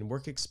Canadian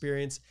work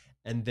experience.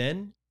 And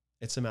then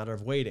it's a matter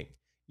of waiting.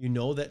 You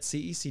know that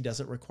CEC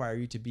doesn't require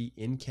you to be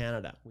in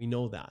Canada. We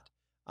know that.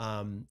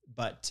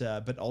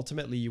 But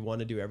ultimately, you want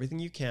to do everything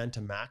you can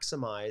to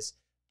maximize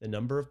the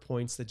number of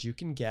points that you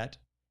can get.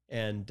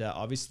 And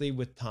obviously,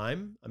 with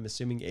time, I'm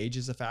assuming age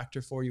is a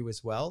factor for you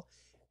as well.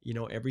 You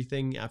know,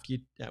 everything after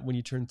when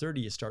you turn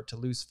 30, you start to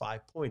lose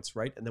 5 points,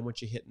 right? And then once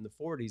you hit in the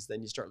 40s,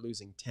 then you start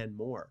losing 10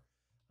 more.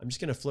 I'm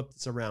just going to flip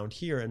this around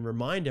here and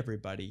remind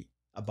everybody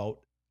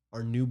about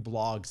our new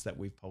blogs that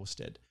we've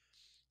posted.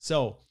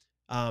 So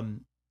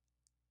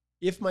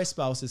if my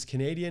spouse is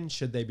Canadian,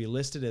 should they be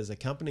listed as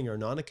accompanying or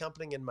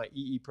non-accompanying in my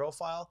EE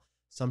profile?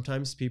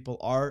 Sometimes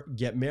people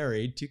get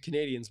married to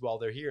Canadians while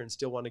they're here and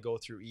still want to go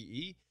through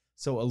EE.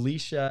 So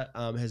Alicia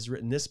has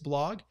written this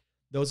blog.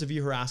 Those of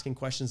you who are asking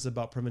questions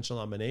about provincial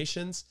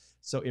nominations,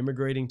 so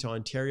immigrating to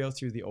Ontario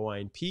through the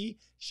OINP,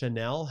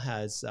 Chanel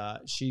has,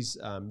 she's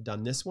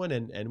done this one,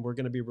 and we're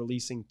going to be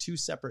releasing 2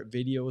 separate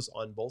videos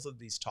on both of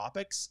these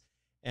topics.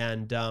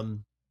 And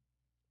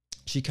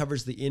she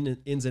covers the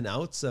ins and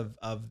outs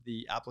of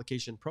the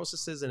application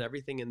processes and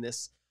everything in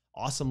this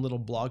awesome little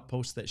blog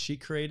post that she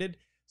created.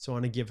 So I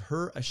want to give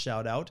her a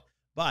shout out.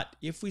 But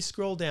if we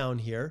scroll down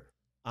here,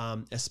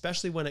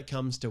 especially when it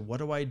comes to what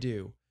do I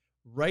do,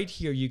 right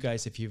here, you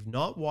guys, if you've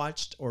not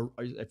watched or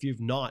if you've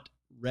not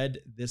read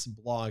this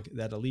blog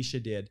that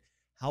Alicia did,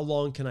 how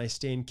long can I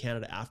stay in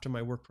Canada after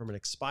my work permit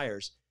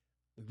expires?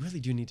 We really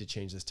do need to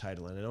change this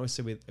title. And I know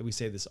we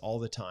say this all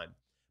the time,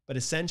 but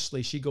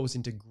essentially she goes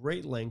into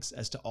great lengths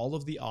as to all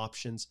of the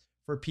options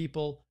for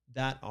people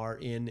that are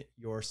in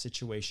your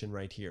situation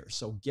right here.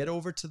 So get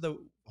over to the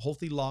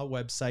Healthy Law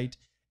website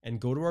and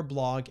go to our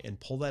blog and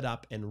pull that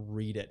up and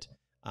read it.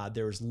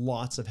 There's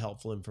lots of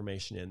helpful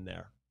information in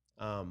there.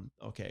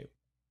 Okay.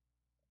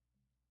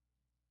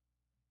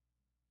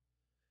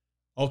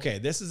 Okay,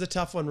 this is a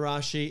tough one,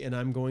 Rashi, and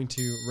I'm going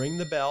to ring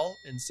the bell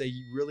and say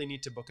you really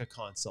need to book a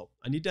consult.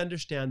 I need to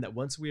understand that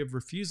once we have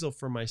refusal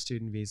for my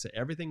student visa,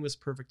 everything was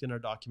perfect in our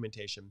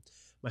documentation.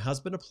 My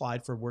husband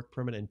applied for a work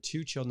permit and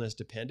 2 children as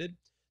dependent.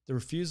 The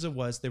refusal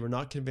was they were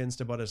not convinced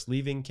about us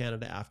leaving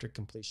Canada after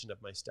completion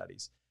of my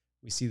studies.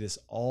 We see this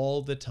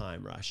all the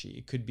time, Rashi.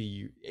 It could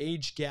be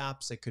age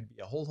gaps. It could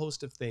be a whole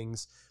host of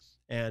things.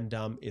 And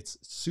it's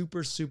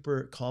super,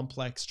 super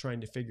complex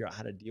trying to figure out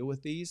how to deal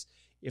with these.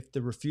 If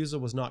the refusal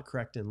was not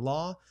correct in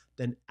law,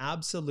 then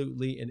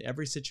absolutely in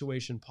every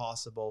situation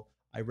possible,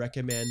 I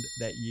recommend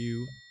that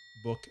you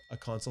book a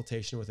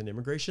consultation with an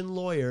immigration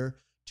lawyer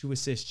to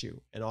assist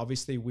you. And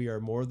obviously we are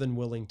more than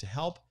willing to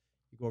help.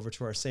 You go over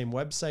to our same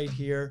website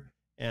here.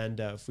 And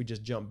if we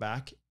just jump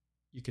back,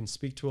 you can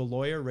speak to a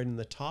lawyer right in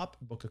the top,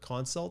 book a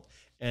consult.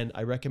 And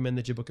I recommend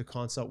that you book a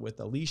consult with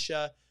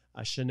Alicia,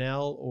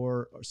 Chanel,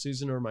 or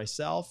Susan or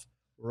myself.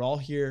 We're all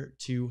here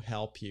to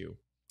help you.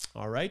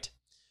 All right.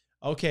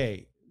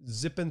 Okay.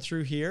 Zipping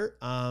through here.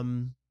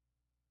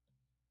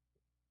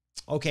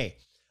 Okay.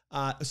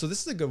 So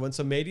this is a good one.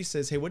 So Mady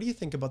says, hey, what do you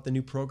think about the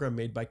new program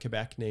made by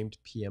Quebec named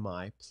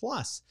PMI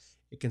Plus?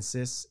 It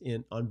consists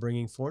on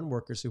bringing foreign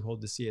workers who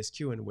hold the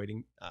CSQ and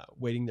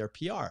waiting their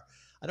PR.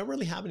 I don't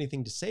really have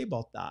anything to say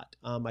about that.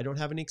 I don't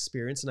have any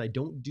experience, and I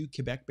don't do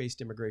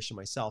Quebec-based immigration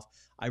myself.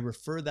 I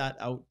refer that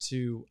out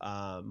to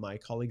my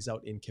colleagues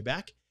out in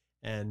Quebec,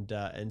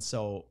 and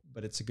so,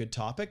 but it's a good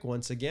topic.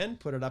 Once again,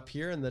 put it up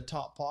here in the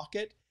top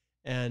pocket,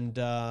 and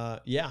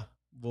yeah,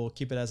 we'll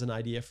keep it as an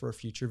idea for a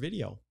future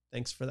video.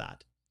 Thanks for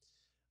that.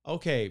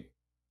 Okay.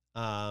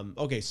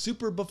 Okay,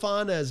 Super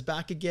Bafana is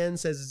back again,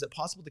 says, is it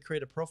possible to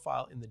create a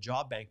profile in the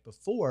job bank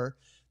before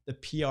the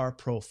PR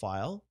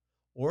profile?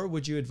 Or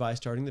would you advise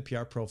starting the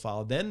PR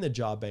profile, then the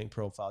job bank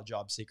profile,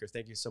 job seeker?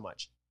 Thank you so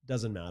much.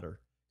 Doesn't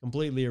matter.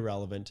 Completely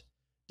irrelevant.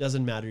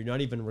 Doesn't matter. You're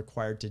not even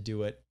required to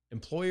do it.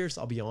 Employers,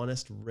 I'll be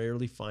honest,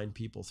 rarely find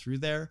people through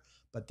there,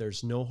 but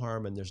there's no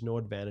harm and there's no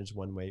advantage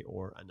one way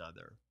or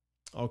another.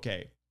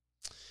 Okay.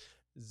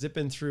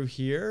 Zipping through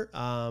here.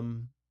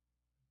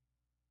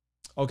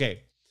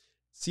 Okay.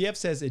 CF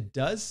says it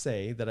does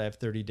say that I have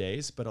 30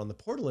 days, but on the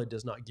portal, it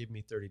does not give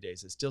me 30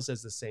 days. It still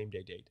says the same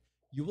day date.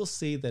 You will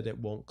see that it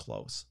won't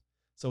close.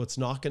 So it's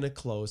not going to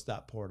close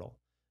that portal.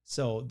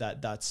 So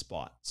that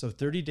spot. So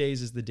 30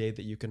 days is the day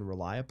that you can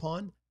rely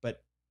upon.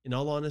 But in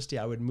all honesty,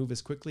 I would move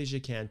as quickly as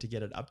you can to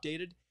get it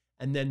updated.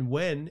 And then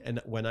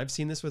when I've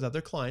seen this with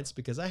other clients,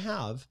 because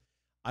I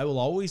will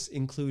always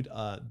include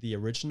the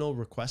original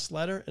request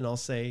letter, and I'll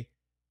say,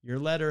 your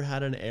letter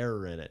had an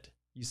error in it.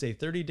 You say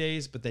 30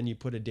 days, but then you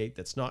put a date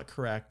that's not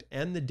correct,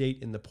 and the date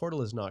in the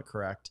portal is not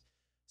correct.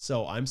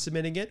 So I'm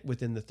submitting it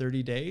within the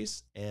 30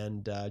 days,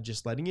 and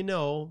just letting you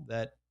know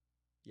that,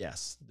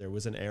 yes, there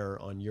was an error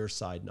on your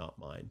side, not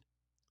mine.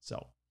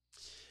 So,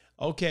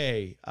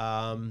 okay.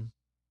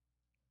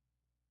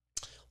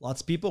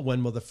 Lots of people,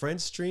 when will the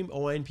French stream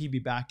OINP be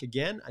back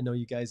again? I know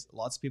you guys,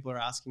 lots of people are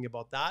asking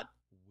about that.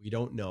 We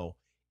don't know.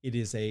 It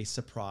is a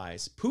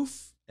surprise.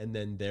 Poof, and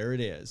then there it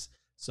is.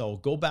 So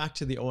go back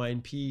to the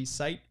OINP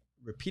site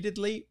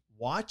repeatedly,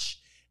 watch,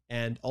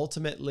 and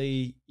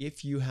ultimately,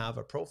 if you have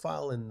a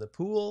profile in the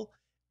pool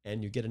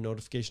and you get a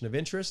notification of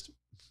interest,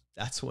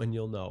 that's when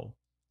you'll know.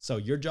 So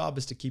your job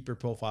is to keep your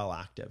profile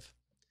active.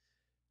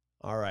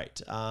 All right.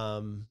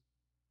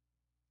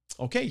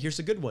 Okay, here's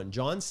a good one.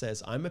 John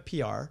says, I'm a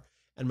PR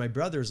and my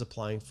brother is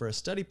applying for a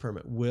study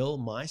permit. Will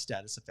my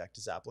status affect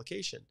his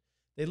application?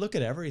 They look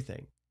at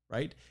everything,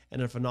 right?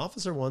 And if an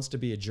officer wants to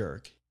be a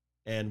jerk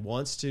and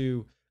wants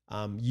to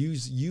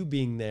use you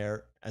being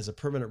there as a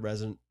permanent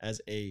resident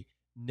as a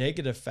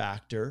negative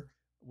factor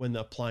when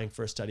applying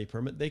for a study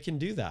permit, they can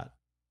do that.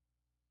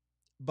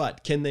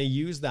 But can they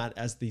use that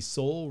as the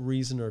sole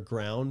reason or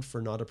ground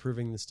for not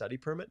approving the study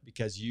permit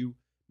because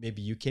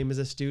maybe you came as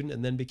a student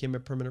and then became a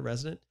permanent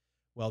resident?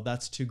 Well,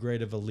 that's too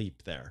great of a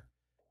leap there.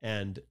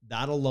 And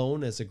that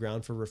alone as a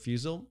ground for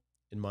refusal,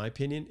 in my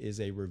opinion, is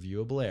a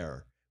reviewable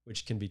error,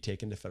 which can be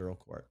taken to federal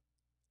court.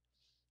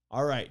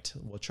 All right,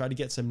 we'll try to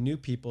get some new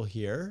people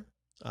here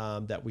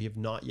that we have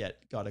not yet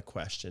got a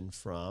question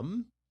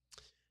from.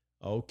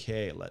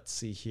 Okay, let's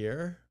see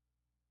here.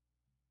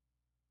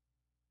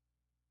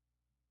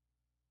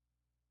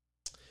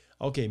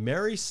 Okay,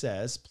 Mary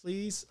says,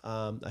 please,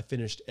 I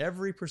finished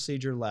every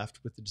procedure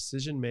left with the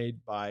decision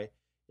made by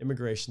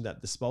immigration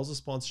that the spousal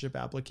sponsorship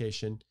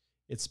application,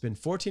 it's been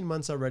 14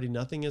 months already,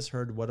 nothing is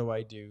heard. What do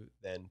I do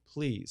then?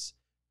 Please,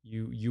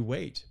 you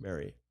wait,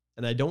 Mary.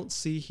 And I don't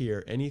see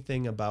here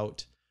anything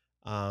about,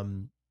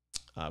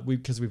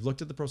 because we've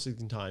looked at the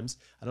processing times.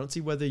 I don't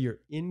see whether you're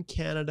in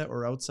Canada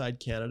or outside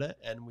Canada.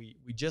 And we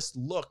just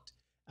looked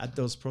at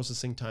those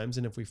processing times.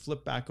 And if we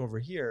flip back over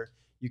here,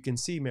 you can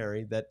see,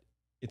 Mary, that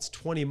it's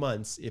 20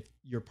 months if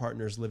your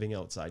partner's living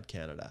outside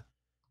Canada.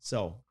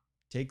 So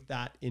take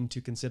that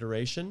into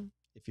consideration.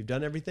 If you've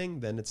done everything,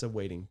 then it's a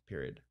waiting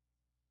period.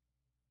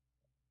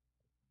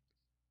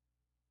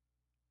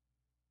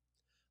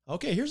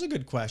 Okay, here's a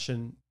good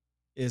question,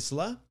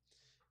 Isla.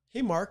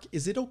 Hey, Mark,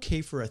 is it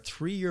okay for a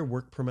 3-year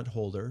work permit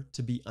holder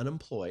to be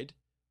unemployed,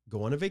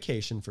 go on a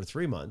vacation for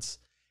 3 months,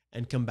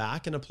 and come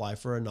back and apply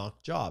for a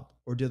knock job?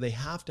 Or do they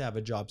have to have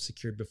a job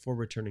secured before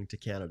returning to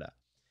Canada?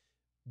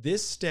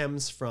 This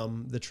stems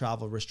from the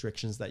travel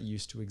restrictions that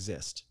used to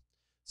exist.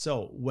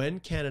 So when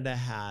Canada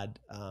had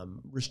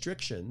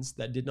restrictions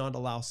that did not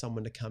allow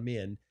someone to come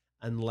in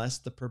unless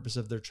the purpose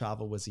of their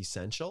travel was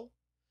essential,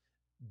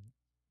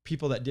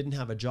 people that didn't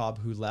have a job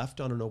who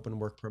left on an open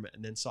work permit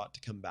and then sought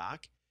to come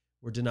back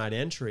were denied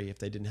entry if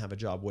they didn't have a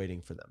job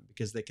waiting for them,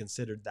 because they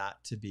considered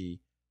that to be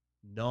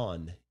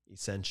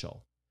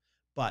non-essential.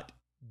 But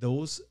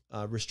those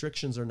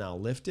restrictions are now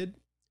lifted,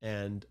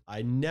 and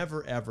I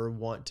never ever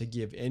want to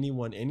give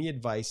anyone any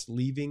advice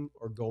leaving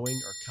or going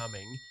or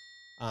coming,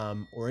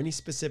 or any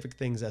specific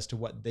things as to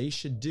what they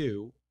should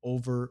do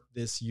over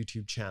this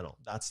YouTube channel.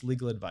 That's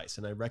legal advice,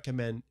 and I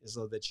recommend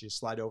that you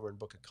slide over and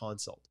book a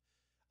consult.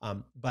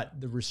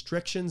 But the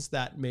restrictions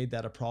that made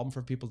that a problem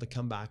for people to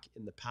come back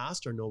in the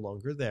past are no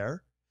longer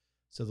there.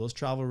 So those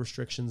travel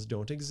restrictions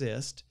don't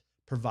exist,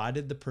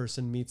 provided the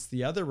person meets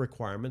the other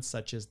requirements,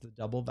 such as the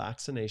double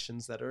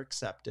vaccinations that are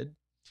accepted.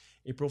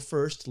 April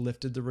 1st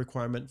lifted the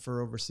requirement for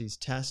overseas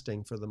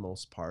testing for the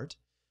most part.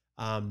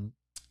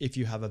 If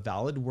you have a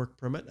valid work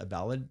permit, a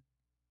valid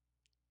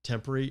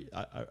temporary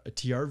a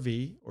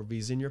TRV or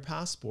visa in your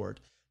passport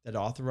that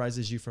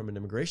authorizes you from an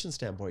immigration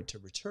standpoint to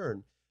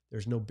return,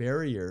 there's no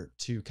barrier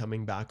to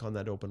coming back on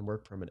that open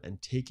work permit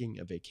and taking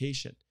a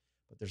vacation.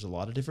 But there's a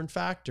lot of different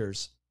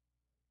factors.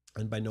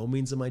 And by no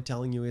means am I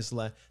telling you,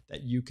 Isla,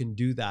 that you can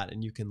do that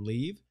and you can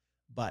leave.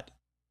 But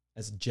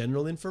as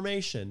general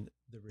information,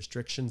 the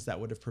restrictions that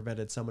would have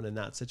prevented someone in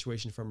that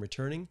situation from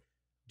returning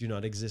do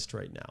not exist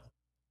right now.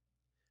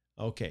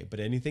 Okay, but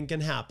anything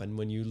can happen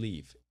when you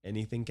leave.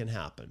 Anything can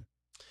happen.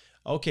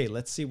 Okay,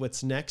 let's see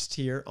what's next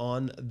here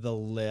on the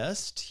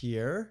list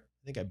here.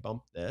 I think I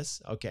bumped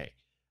this. Okay.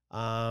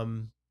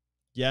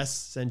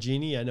 Yes,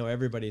 Sanjini, I know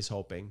everybody's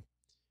hoping.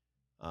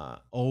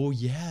 Oh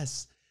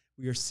yes,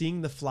 we are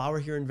seeing the flower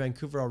here in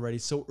Vancouver already.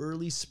 So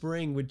early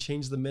spring would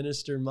change the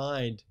minister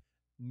mind.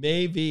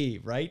 Maybe,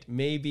 right?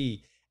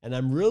 Maybe. And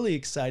I'm really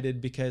excited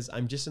because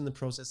I'm just in the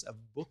process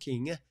of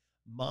booking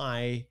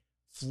my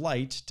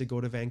flight to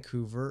go to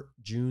Vancouver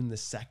June the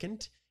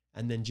 2nd.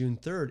 And then June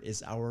 3rd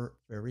is our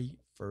very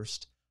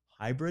first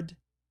hybrid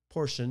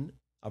portion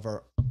of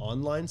our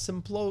online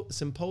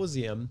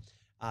symposium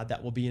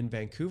that will be in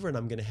Vancouver, and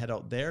I'm going to head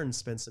out there and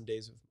spend some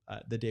days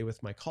the day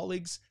with my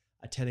colleagues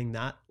attending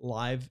that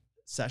live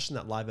session,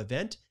 that live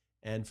event.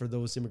 And for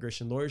those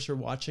immigration lawyers who are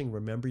watching,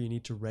 remember you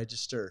need to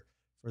register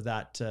for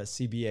that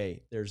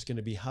CBA. There's going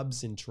to be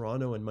hubs in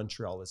Toronto and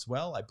Montreal as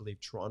well. I believe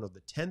Toronto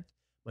the 10th,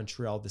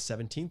 Montreal the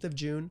 17th of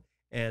June,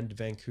 and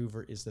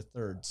Vancouver is the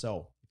 3rd.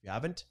 So if you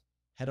haven't,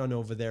 head on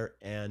over there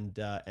and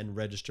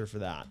register for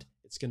that.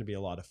 It's going to be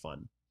a lot of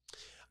fun.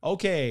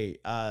 Okay,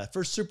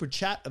 first super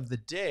chat of the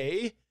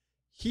day.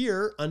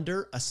 Here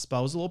under a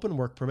spousal open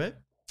work permit,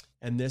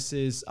 and this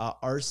is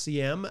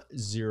RCM00.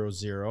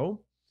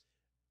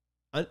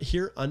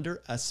 Here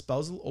under a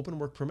spousal open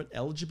work permit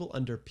eligible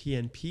under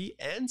PNP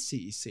and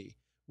CEC,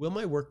 will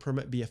my work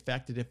permit be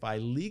affected if I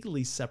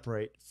legally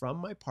separate from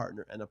my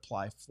partner and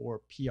apply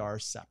for PR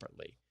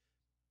separately?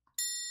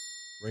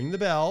 Ring the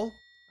bell.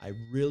 I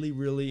really,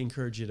 really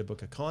encourage you to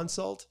book a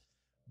consult,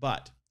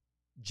 but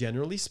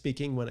generally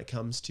speaking, when it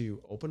comes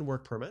to open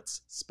work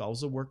permits,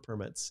 spousal work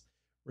permits,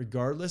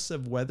 regardless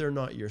of whether or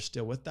not you're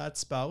still with that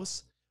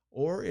spouse,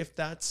 or if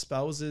that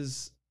spouse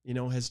is,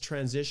 has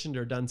transitioned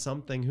or done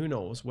something, who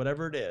knows,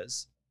 whatever it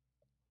is,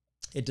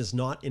 it does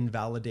not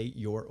invalidate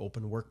your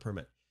open work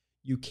permit.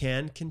 You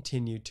can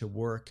continue to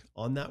work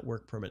on that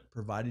work permit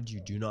provided you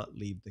do not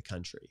leave the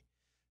country.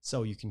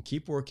 So you can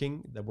keep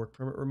working. The work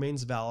permit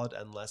remains valid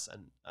unless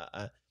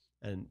a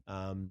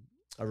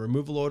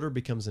removal order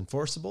becomes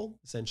enforceable.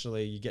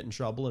 Essentially, you get in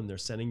trouble and they're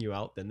sending you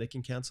out, then they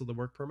can cancel the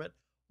work permit,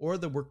 or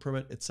the work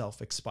permit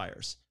itself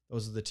expires.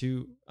 Those are the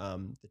two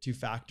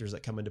factors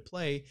that come into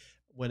play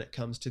when it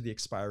comes to the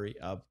expiry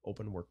of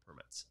open work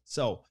permits.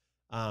 So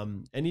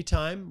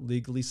anytime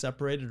legally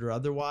separated or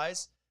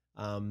otherwise,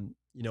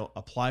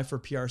 apply for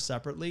PR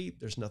separately.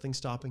 There's nothing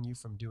stopping you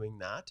from doing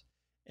that.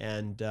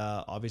 And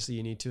obviously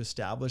you need to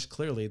establish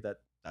clearly that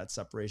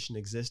separation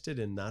existed,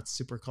 and that's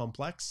super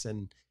complex,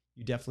 and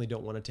you definitely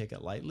don't want to take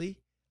it lightly.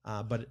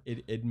 But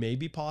it may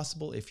be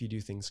possible if you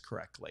do things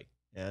correctly.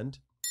 And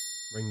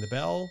ring the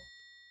bell,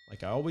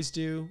 like I always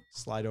do,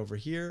 slide over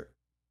here,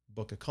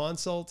 book a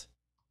consult.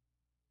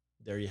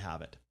 There you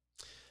have it.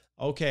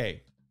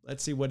 Okay,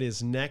 let's see what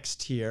is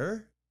next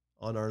here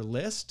on our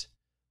list.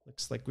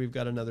 Looks like we've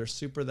got another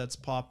super that's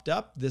popped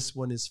up. This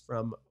one is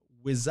from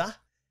Wiza.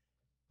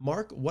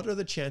 Mark, what are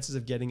the chances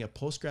of getting a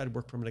post-grad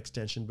work permit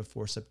extension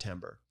before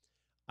September?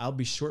 I'll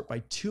be short by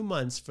 2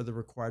 months for the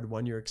required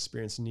 1-year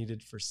experience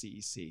needed for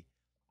CEC.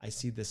 I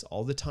see this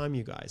all the time,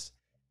 you guys.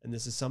 and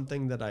this is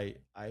something that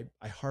I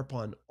harp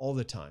on all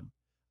the time.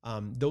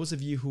 Those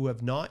of you who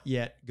have not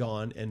yet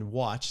gone and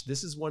watched,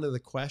 this is one of the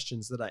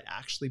questions that I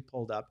actually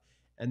pulled up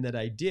and that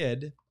I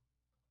did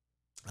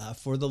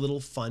for the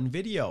little fun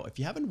video. If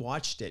you haven't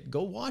watched it,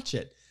 go watch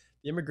it.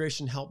 The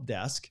Immigration Help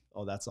Desk.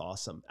 Oh, that's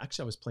awesome.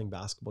 Actually, I was playing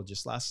basketball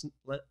just last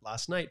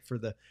night for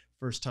the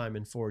first time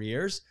in 4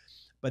 years.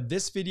 But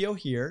this video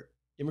here,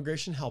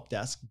 Immigration Help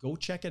Desk, go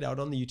check it out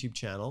on the YouTube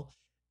channel.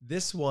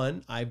 This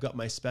one, I've got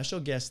my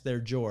special guest there,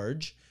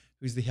 George,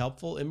 who's the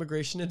helpful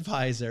immigration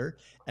advisor.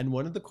 And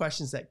one of the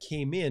questions that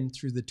came in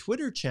through the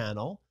Twitter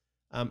channel,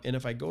 and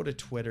if I go to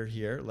Twitter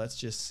here, let's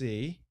just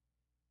see.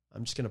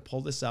 I'm just going to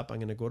pull this up. I'm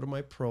going to go to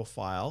my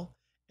profile.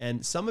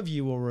 And some of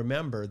you will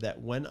remember that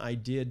when I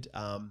did,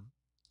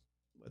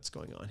 what's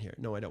going on here?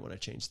 No, I don't want to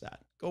change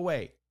that. Go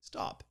away.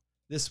 Stop.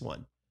 This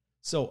one.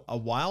 So a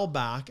while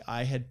back,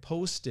 I had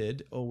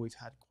posted, oh, we've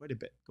had quite a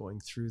bit going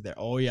through there.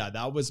 Oh yeah,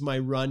 that was my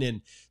run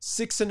in.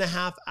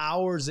 6.5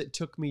 hours it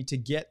took me to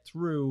get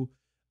through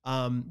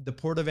the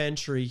port of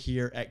entry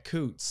here at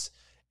Coutts.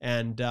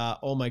 And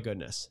oh my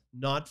goodness,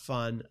 not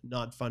fun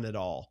at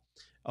all.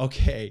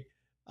 Okay.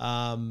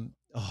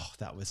 Oh,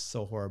 that was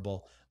so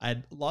horrible. I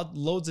had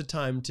loads of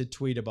time to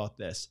tweet about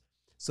this.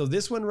 So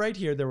this one right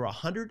here, there were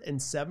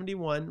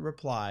 171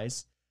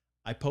 replies.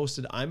 I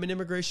posted, I'm an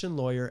immigration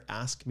lawyer,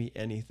 ask me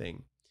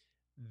anything.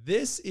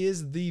 This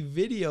is the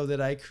video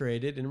that I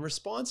created in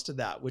response to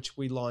that, which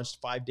we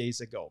launched 5 days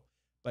ago.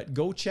 But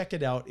go check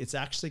it out. It's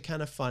actually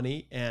kind of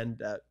funny.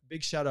 And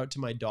big shout out to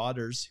my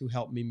daughters who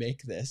helped me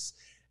make this.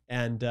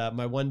 And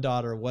my one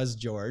daughter was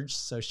George.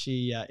 So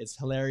she, it's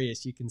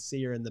hilarious. You can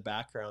see her in the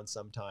background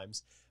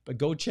sometimes. But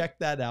go check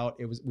that out.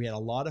 We had a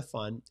lot of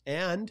fun.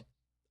 And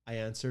I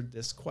answered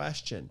this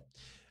question.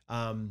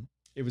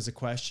 It was a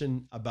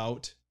question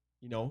about,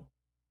 you know,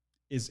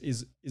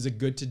 is it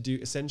good to do,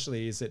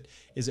 essentially, is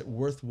it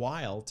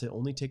worthwhile to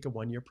only take a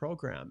 1-year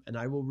program? And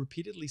I will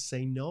repeatedly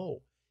say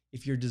no.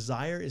 If your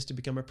desire is to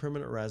become a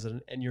permanent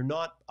resident and you're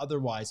not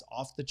otherwise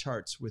off the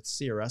charts with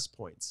CRS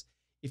points,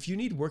 if you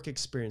need work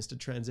experience to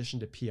transition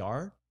to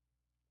PR,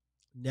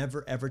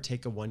 never ever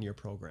take a 1-year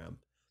program,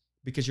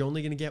 because you're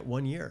only going to get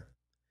 1 year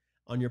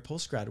on your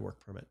postgrad work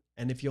permit.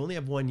 And if you only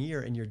have 1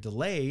 year and you're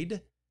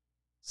delayed,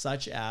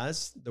 such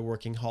as the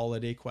working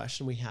holiday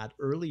question we had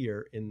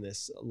earlier in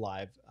this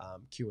live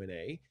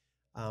Q&A,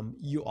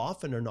 you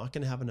often are not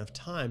going to have enough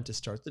time to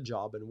start the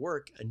job and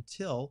work and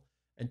to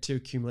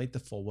accumulate the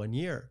full 1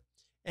 year.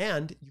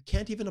 And you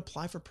can't even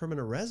apply for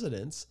permanent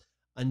residence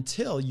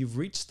until you've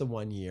reached the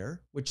 1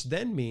 year, which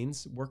then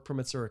means work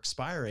permits are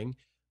expiring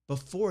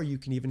before you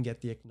can even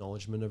get the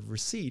acknowledgement of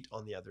receipt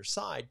on the other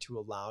side to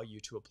allow you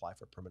to apply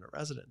for permanent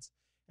residence.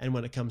 And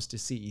when it comes to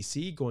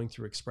CEC, going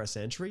through express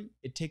entry,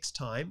 it takes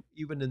time,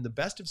 even in the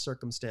best of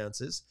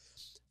circumstances,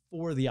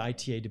 for the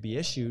ITA to be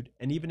issued.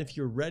 And even if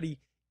you're ready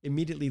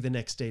immediately the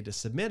next day to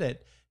submit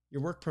it,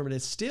 your work permit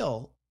is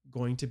still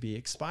going to be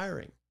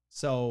expiring.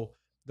 So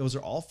those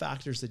are all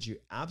factors that you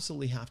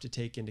absolutely have to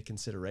take into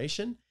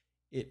consideration.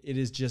 It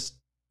is just,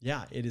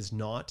 yeah, it is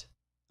not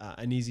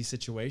an easy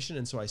situation.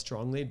 And so I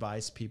strongly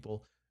advise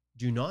people,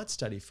 do not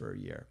study for a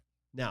year.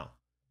 Now,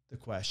 the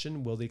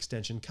question, will the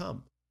extension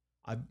come?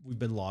 We've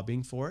been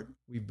lobbying for it.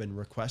 We've been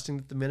requesting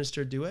that the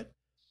minister do it.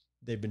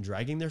 They've been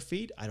dragging their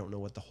feet. I don't know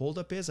what the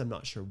holdup is. I'm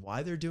not sure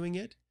why they're doing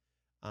it.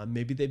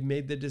 Maybe they've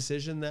made the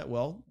decision that,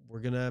 well, we're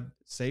going to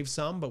save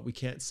some, but we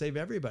can't save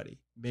everybody.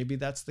 Maybe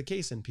that's the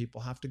case and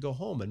people have to go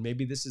home. And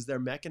maybe this is their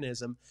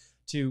mechanism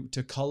to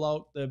cull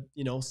out the,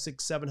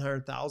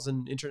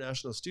 600,000-700,000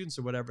 international students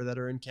or whatever that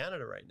are in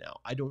Canada right now.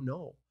 I don't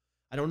know.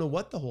 I don't know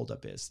what the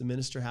holdup is. The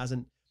minister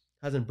hasn't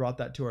brought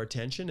that to our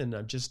attention, and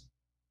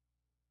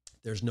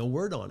there's no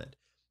word on it.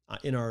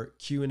 In our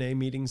Q&A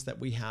meetings that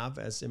we have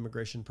as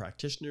immigration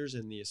practitioners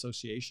in the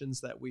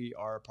associations that we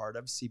are a part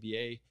of,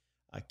 CBA,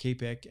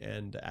 CAPIC,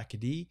 and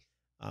Acadie,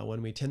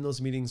 when we attend those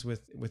meetings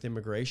with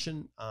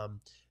immigration,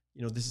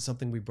 this is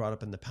something we brought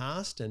up in the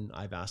past, and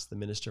I've asked the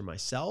minister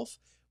myself.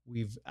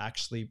 We've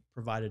actually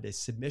provided a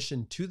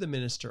submission to the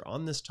minister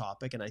on this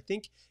topic, and I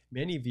think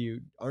many of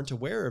you aren't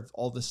aware of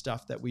all the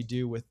stuff that we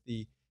do with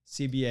the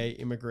CBA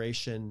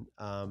immigration.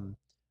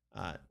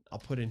 I'll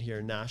put in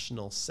here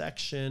national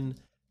section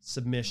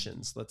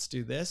submissions. Let's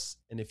do this.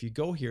 And if you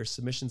go here,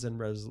 submissions and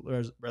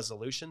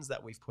resolutions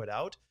that we've put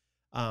out,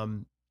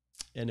 and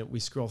we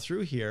scroll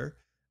through here,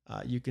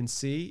 you can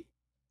see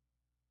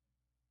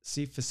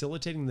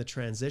facilitating the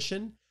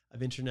transition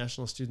of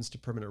international students to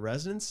permanent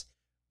residence.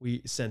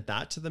 We sent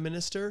that to the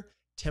minister.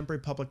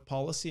 Temporary public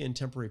policy and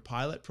temporary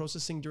pilot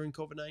processing during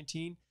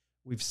COVID-19.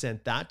 We've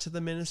sent that to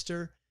the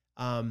minister.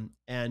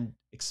 And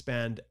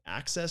expand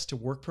access to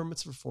work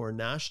permits for foreign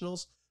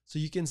nationals. So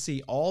you can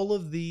see all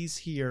of these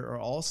here are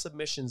all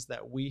submissions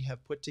that we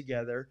have put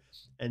together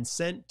and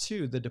sent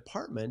to the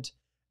department,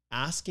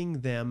 asking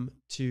them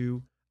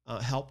to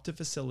help to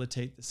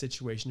facilitate the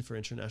situation for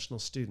international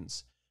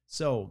students.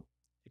 So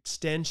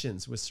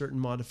extensions with certain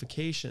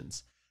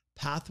modifications,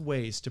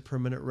 pathways to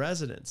permanent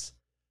residence.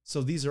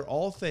 So these are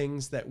all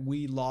things that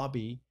we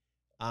lobby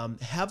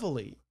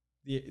heavily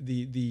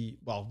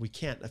well, we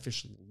can't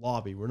officially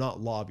lobby. We're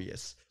not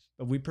lobbyists,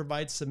 but we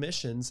provide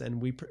submissions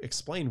and we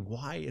explain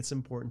why it's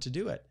important to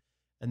do it.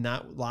 And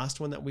that last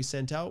one that we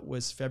sent out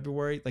was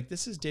February, like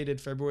this is dated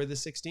February the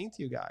 16th,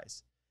 you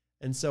guys.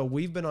 And so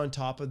we've been on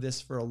top of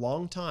this for a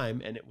long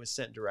time, and it was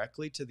sent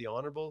directly to the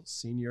Honorable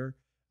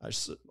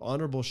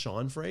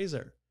Sean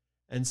Fraser.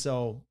 And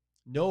so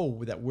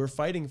know that we're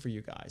fighting for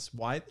you guys.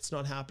 Why it's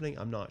not happening,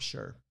 I'm not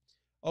sure.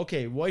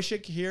 Okay,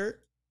 Wojciech here,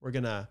 we're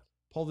going to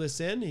pull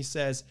this in. He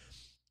says,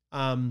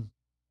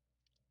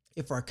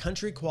 if our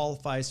country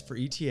qualifies for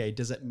ETA,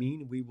 does it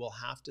mean we will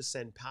have to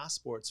send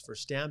passports for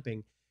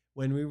stamping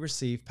when we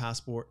receive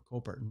passport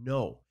COPR?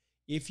 No.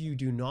 If you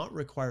do not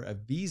require a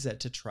visa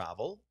to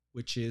travel,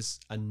 which is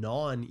a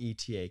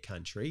non-ETA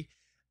country,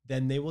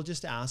 then they will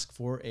just ask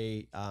for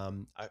a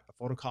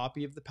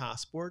photocopy of the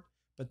passport.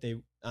 But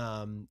they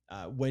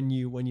when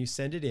you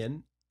send it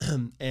in,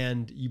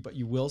 but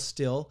you will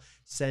still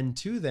send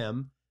to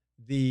them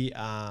the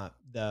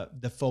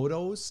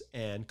photos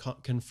and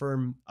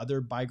confirm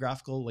other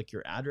biographical, like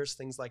your address,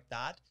 things like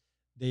that.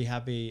 They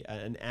have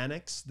an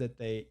annex that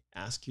they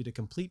ask you to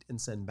complete and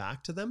send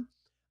back to them,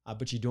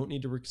 but you don't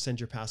need to send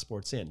your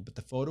passports in. But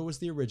the photo is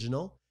the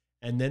original,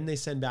 and then they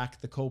send back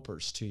the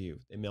COPRs to you.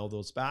 They mail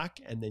those back,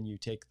 and then you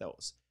take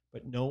those.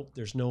 But no,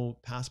 there's no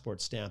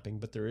passport stamping,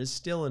 but there is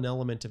still an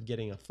element of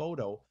getting a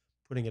photo,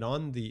 putting it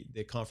on the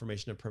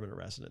confirmation of permanent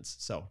residence.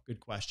 So good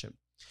question.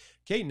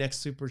 Okay, next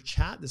super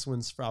chat. This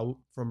one's from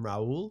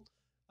Raul.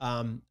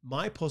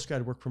 My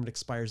postgrad work permit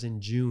expires in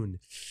June,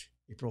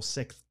 April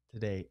 6th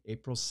today,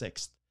 April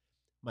 6th.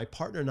 My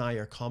partner and I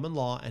are common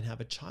law and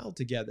have a child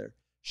together.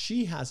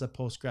 She has a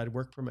postgrad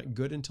work permit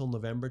good until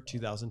November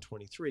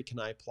 2023. Can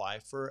I apply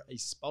for a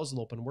spousal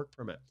open work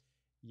permit?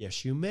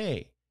 Yes, you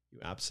may. You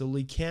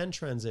absolutely can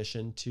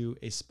transition to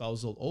a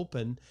spousal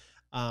open.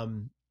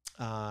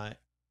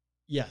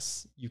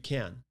 Yes, you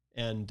can.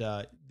 And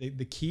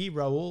the key,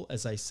 Raul,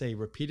 as I say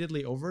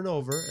repeatedly over and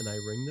over, and I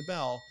ring the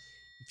bell,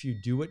 if you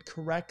do it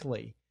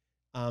correctly,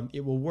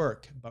 it will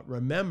work. But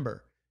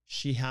remember,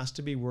 she has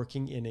to be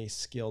working in a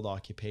skilled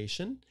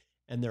occupation.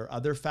 And there are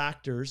other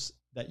factors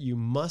that you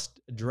must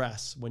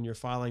address when you're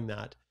filing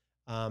that,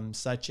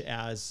 such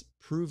as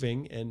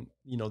proving and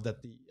that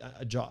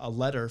a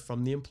letter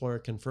from the employer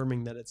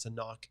confirming that it's a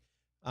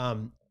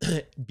NOC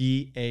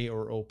B, A,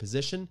 or O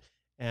position.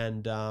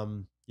 And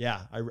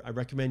yeah, I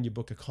recommend you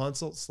book a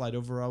consult, slide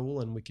over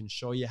Raul, and we can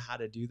show you how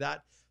to do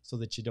that so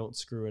that you don't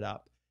screw it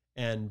up.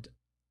 And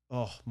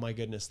oh my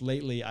goodness,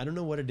 lately, I don't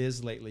know what it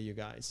is lately, you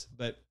guys,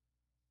 but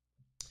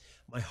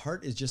my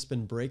heart has just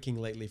been breaking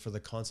lately for the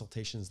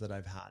consultations that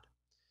I've had.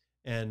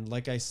 And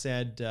like I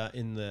said,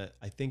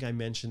 I think I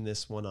mentioned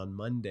this one on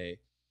Monday,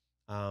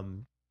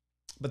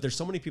 but there's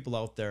so many people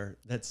out there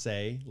that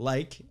say,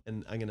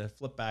 and I'm going to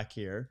flip back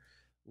here,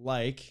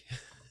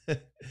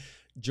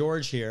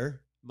 George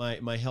here,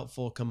 my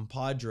helpful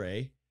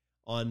compadre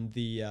on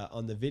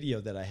the video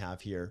that I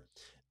have here.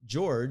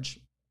 George,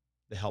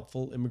 the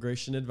helpful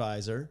immigration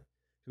advisor,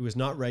 who is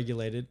not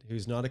regulated,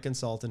 who's not a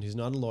consultant, who's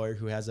not a lawyer,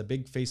 who has a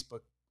big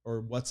Facebook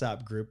or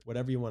WhatsApp group,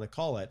 whatever you want to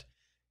call it,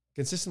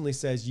 consistently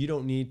says you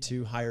don't need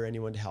to hire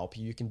anyone to help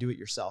you. You can do it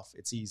yourself.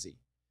 It's easy.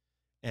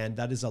 And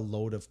that is a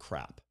load of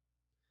crap.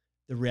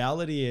 The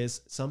reality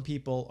is some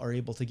people are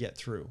able to get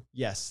through.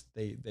 Yes,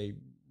 they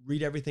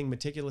read everything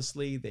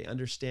meticulously. They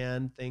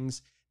understand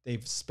things.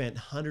 They've spent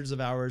hundreds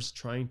of hours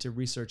trying to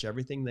research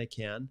everything they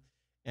can.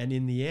 And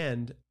in the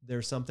end,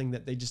 there's something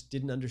that they just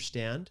didn't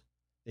understand.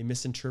 They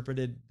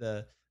misinterpreted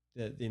the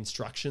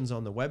instructions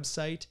on the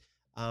website.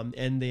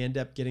 And they end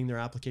up getting their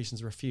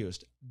applications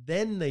refused.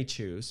 Then they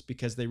choose,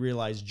 because they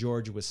realize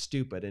George was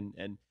stupid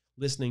and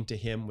listening to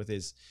him with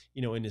his,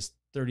 in his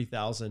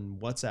 30,000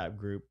 WhatsApp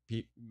group,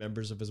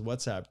 members of his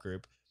WhatsApp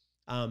group,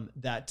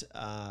 that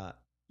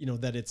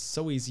it's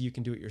so easy you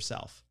can do it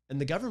yourself. And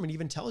the government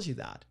even tells you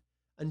that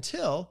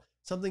until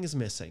something is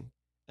missing.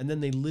 And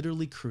then they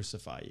literally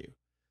crucify you.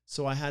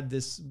 So I had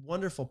this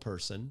wonderful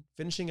person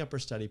finishing up her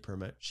study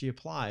permit. She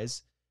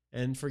applies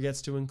and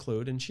forgets to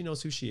include, and she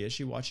knows who she is.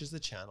 She watches the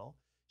channel.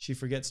 She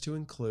forgets to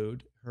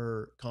include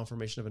her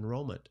confirmation of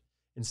enrollment.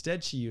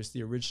 Instead, she used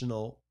the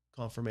original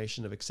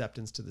confirmation of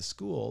acceptance to the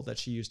school that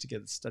she used to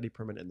get the study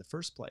permit in the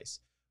first place.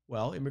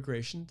 Well,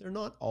 immigration, they're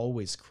not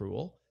always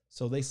cruel.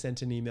 So they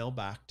sent an email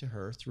back to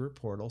her through her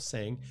portal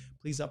saying,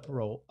 please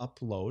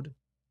upload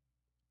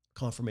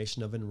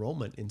confirmation of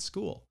enrollment in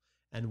school,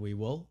 and we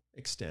will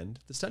extend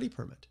the study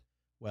permit.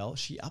 Well,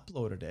 she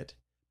uploaded it.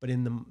 But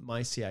in the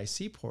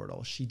MyCIC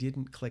portal, she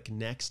didn't click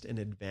next and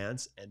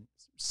advance and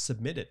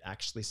submit it,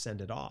 actually send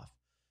it off.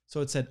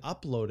 So it said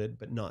uploaded,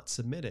 but not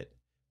submitted.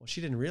 Well,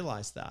 she didn't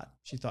realize that.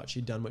 She thought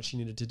she'd done what she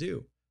needed to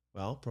do.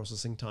 Well,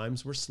 processing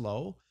times were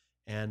slow.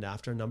 And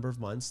after a number of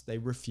months, they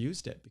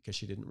refused it because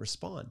she didn't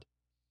respond.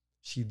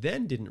 She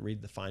then didn't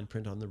read the fine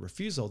print on the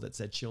refusal that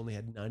said she only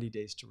had 90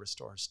 days to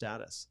restore her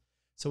status.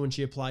 So when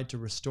she applied to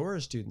restore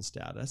her student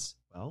status,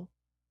 well,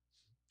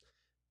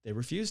 they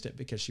refused it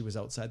because she was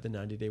outside the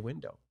 90-day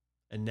window.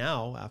 And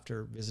now,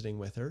 after visiting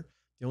with her,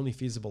 the only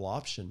feasible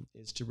option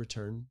is to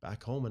return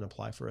back home and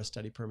apply for a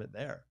study permit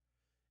there.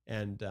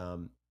 And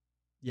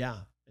yeah,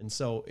 and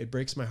so it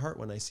breaks my heart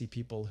when I see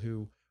people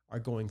who are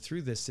going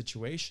through this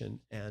situation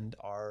and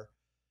are,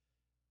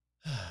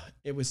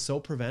 it was so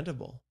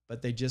preventable,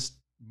 but they just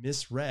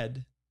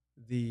misread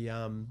the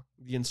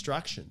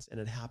instructions, and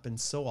it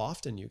happens so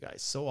often, you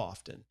guys, so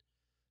often.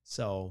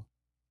 So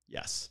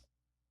yes,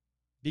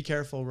 be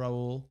careful,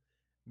 Raul.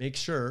 Make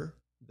sure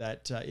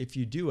that if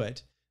you do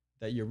it,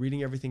 that you're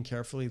reading everything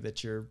carefully,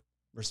 that you're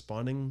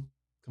responding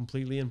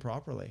completely and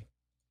properly.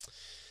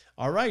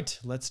 All right,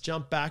 let's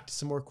jump back to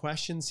some more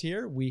questions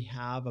here. We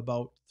have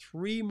about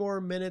 3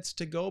 more minutes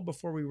to go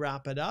before we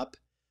wrap it up.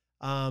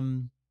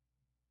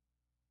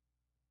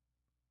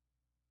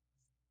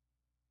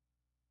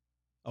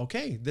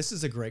 Okay, this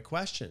is a great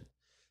question.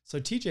 So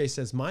TJ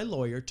says, my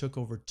lawyer took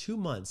over 2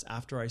 months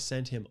after I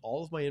sent him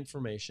all of my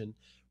information,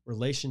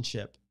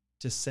 relationship,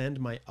 to send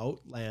my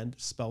outland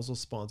spousal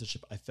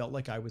sponsorship. I felt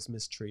like I was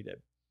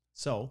mistreated.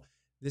 So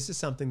this is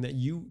something that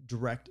you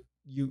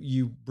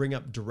bring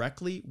up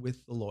directly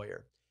with the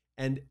lawyer.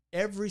 And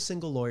every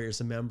single lawyer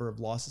is a member of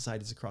law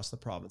societies across the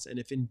province. And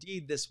if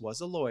indeed this was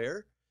a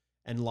lawyer,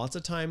 and lots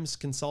of times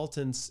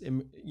consultants,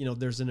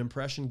 there's an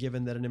impression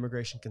given that an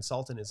immigration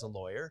consultant is a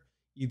lawyer,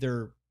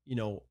 either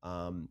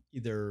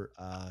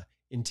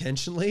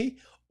intentionally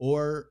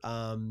or,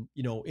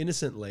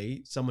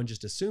 innocently, someone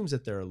just assumes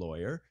that they're a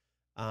lawyer.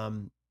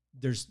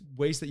 There's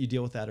ways that you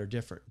deal with that are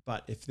different.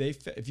 But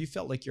if you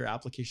felt like your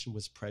application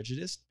was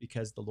prejudiced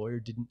because the lawyer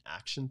didn't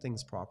action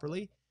things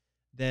properly,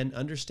 then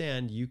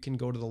understand you can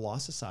go to the Law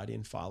Society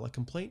and file a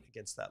complaint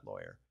against that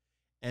lawyer.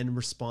 And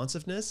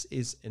responsiveness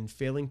is in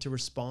failing to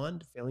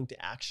respond, failing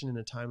to action in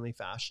a timely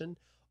fashion.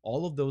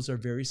 All of those are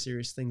very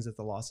serious things that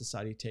the Law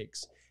Society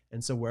takes.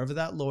 And so wherever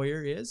that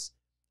lawyer is,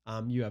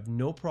 you have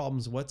no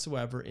problems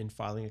whatsoever in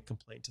filing a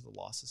complaint to the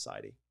Law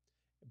Society.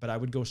 But I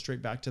would go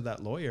straight back to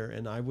that lawyer,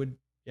 and I would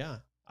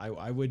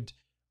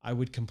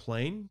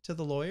complain to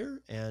the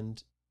lawyer.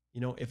 And,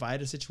 if I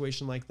had a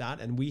situation like that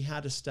and we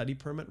had a study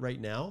permit right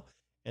now,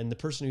 and the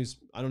person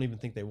I don't even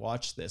think they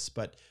watched this,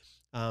 but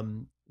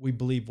we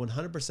believe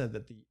 100%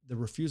 that the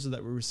refusal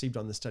that we received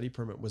on the study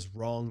permit was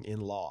wrong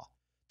in law,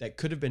 that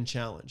could have been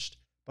challenged,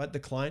 but the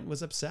client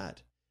was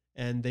upset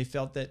and they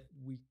felt that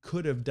we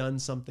could have done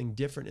something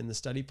different in the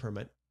study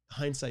permit.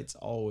 Hindsight's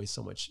always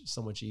so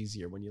much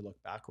easier when you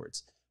look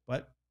backwards,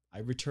 but I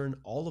return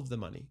all of the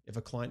money. If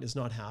a client is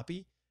not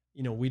happy,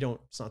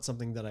 it's not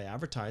something that I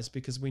advertise,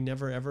 because we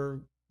never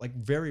ever,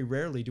 very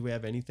rarely do we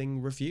have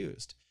anything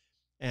refused.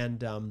 And,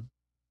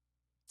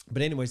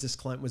 but anyways, this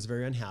client was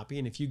very unhappy.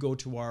 And if you go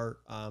to our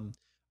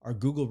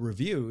Google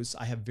reviews,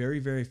 I have very,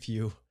 very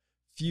few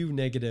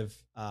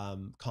negative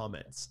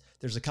comments.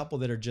 There's a couple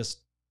that are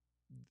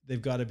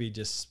they've got to be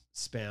just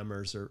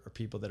spammers or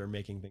people that are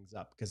making things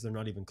up, because they're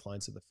not even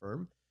clients of the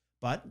firm.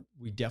 But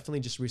we definitely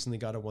just recently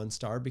got a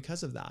 1-star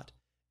because of that.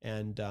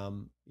 And,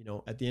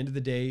 at the end of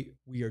the day,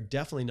 we are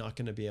definitely not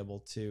going to be able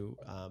to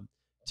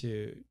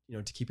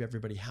keep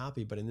everybody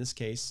happy. But in this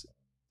case,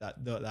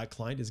 that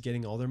client is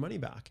getting all their money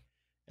back.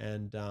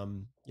 And,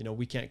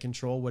 we can't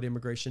control what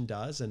immigration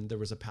does. And there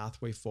was a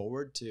pathway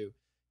forward to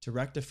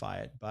rectify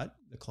it, but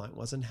the client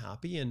wasn't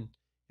happy. And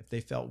if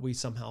they felt we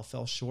somehow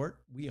fell short,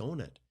 we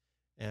own it.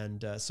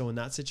 And so in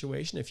that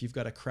situation, if you've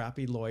got a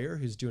crappy lawyer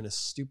who's doing a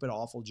stupid,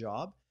 awful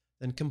job,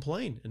 then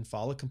complain and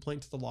file a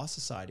complaint to the Law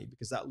Society,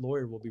 because that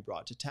lawyer will be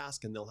brought to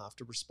task and they'll have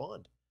to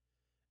respond.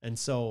 And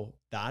so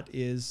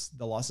the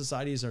Law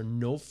Societies are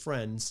no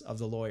friends of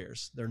the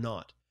lawyers. They're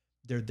not.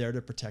 They're there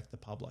to protect the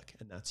public.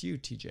 And that's you,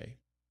 TJ.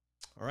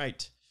 All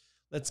right.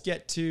 Let's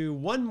get to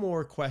one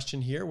more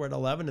question here. We're at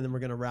 11 and then we're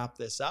going to wrap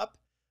this up.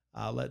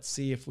 Let's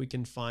see if we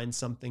can find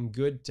something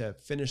good to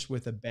finish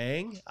with a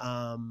bang.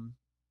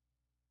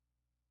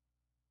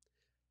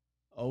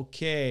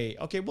 Okay,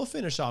 we'll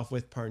finish off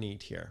with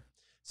Parneet here.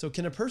 So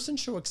can a person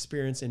show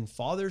experience in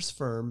father's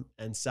firm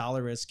and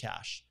salary as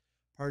cash?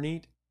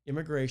 Parneet,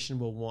 immigration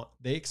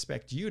they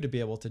expect you to be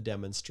able to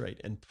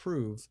demonstrate and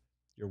prove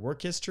your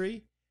work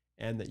history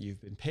and that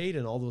you've been paid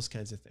and all those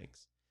kinds of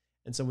things.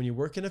 And so when you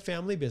work in a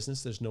family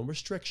business, there's no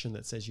restriction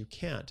that says you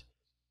can't.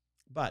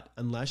 But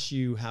unless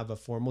you have a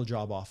formal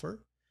job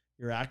offer,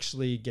 you're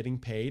actually getting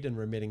paid and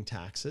remitting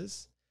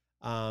taxes,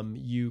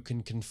 you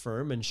can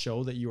confirm and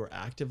show that you are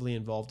actively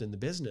involved in the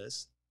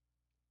business,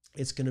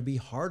 it's going to be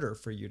harder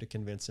for you to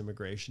convince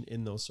immigration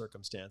in those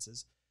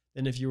circumstances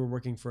than if you were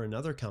working for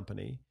another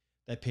company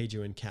that paid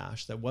you in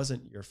cash that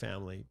wasn't your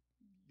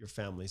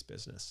family's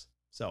business.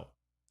 So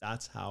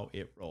that's how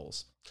it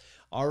rolls.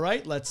 All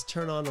right, let's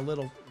turn on a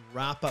little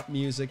wrap-up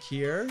music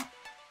here.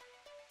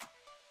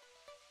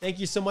 Thank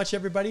you so much,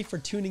 everybody, for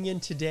tuning in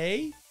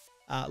today.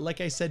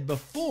 Like I said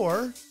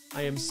before,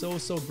 I am so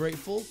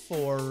grateful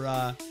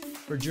for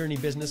Journey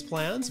Business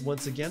Plans.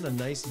 Once again, a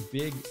nice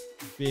big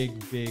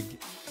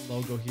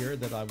logo here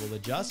that I will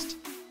adjust.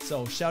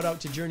 So shout out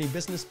to Journey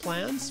Business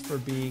Plans for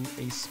being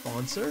a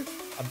sponsor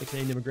of the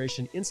Canadian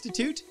Immigration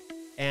Institute.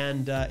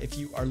 And if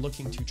you are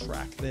looking to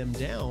track them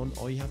down,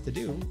 all you have to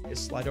do is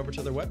slide over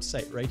to their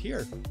website right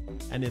here.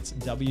 And it's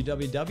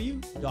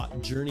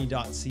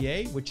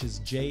www.journey.ca, which is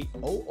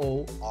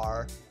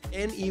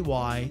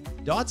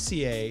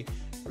JOORNEY.ca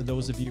for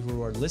those of you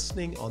who are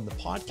listening on the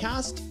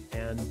podcast.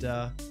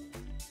 And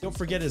don't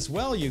forget as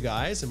well, you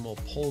guys, and we'll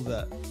pull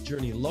the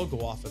Journey logo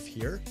off of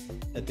here,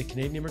 that the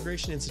Canadian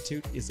Immigration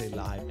Institute is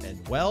alive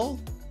and well.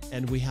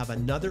 And we have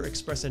another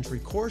express entry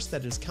course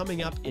that is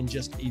coming up in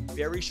just a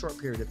very short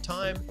period of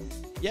time.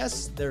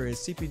 Yes, there is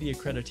CPD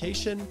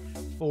accreditation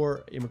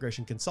for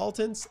immigration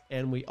consultants.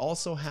 And we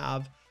also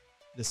have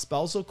the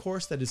spousal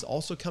course that is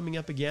also coming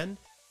up again.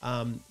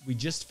 We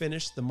just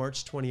finished the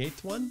March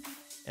 28th one.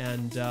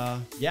 And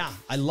yeah,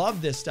 I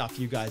love this stuff,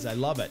 you guys. I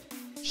love it.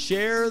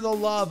 Share the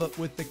love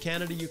with the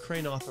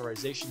Canada-Ukraine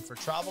Authorization for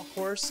Travel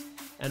course.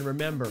 And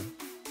remember,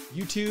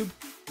 YouTube,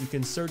 you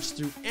can search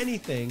through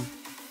anything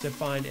to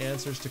find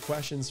answers to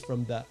questions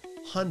from the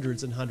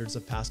hundreds and hundreds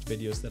of past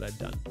videos that I've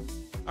done.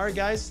 All right,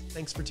 guys,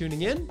 thanks for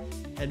tuning in.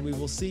 And we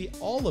will see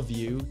all of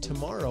you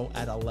tomorrow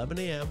at 11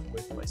 a.m.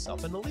 with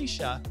myself and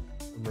Alicia.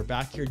 And we're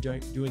back here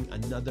doing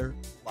another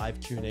live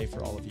Q&A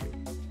for all of you.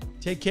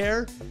 Take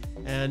care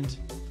and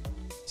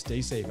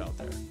stay safe out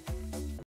there.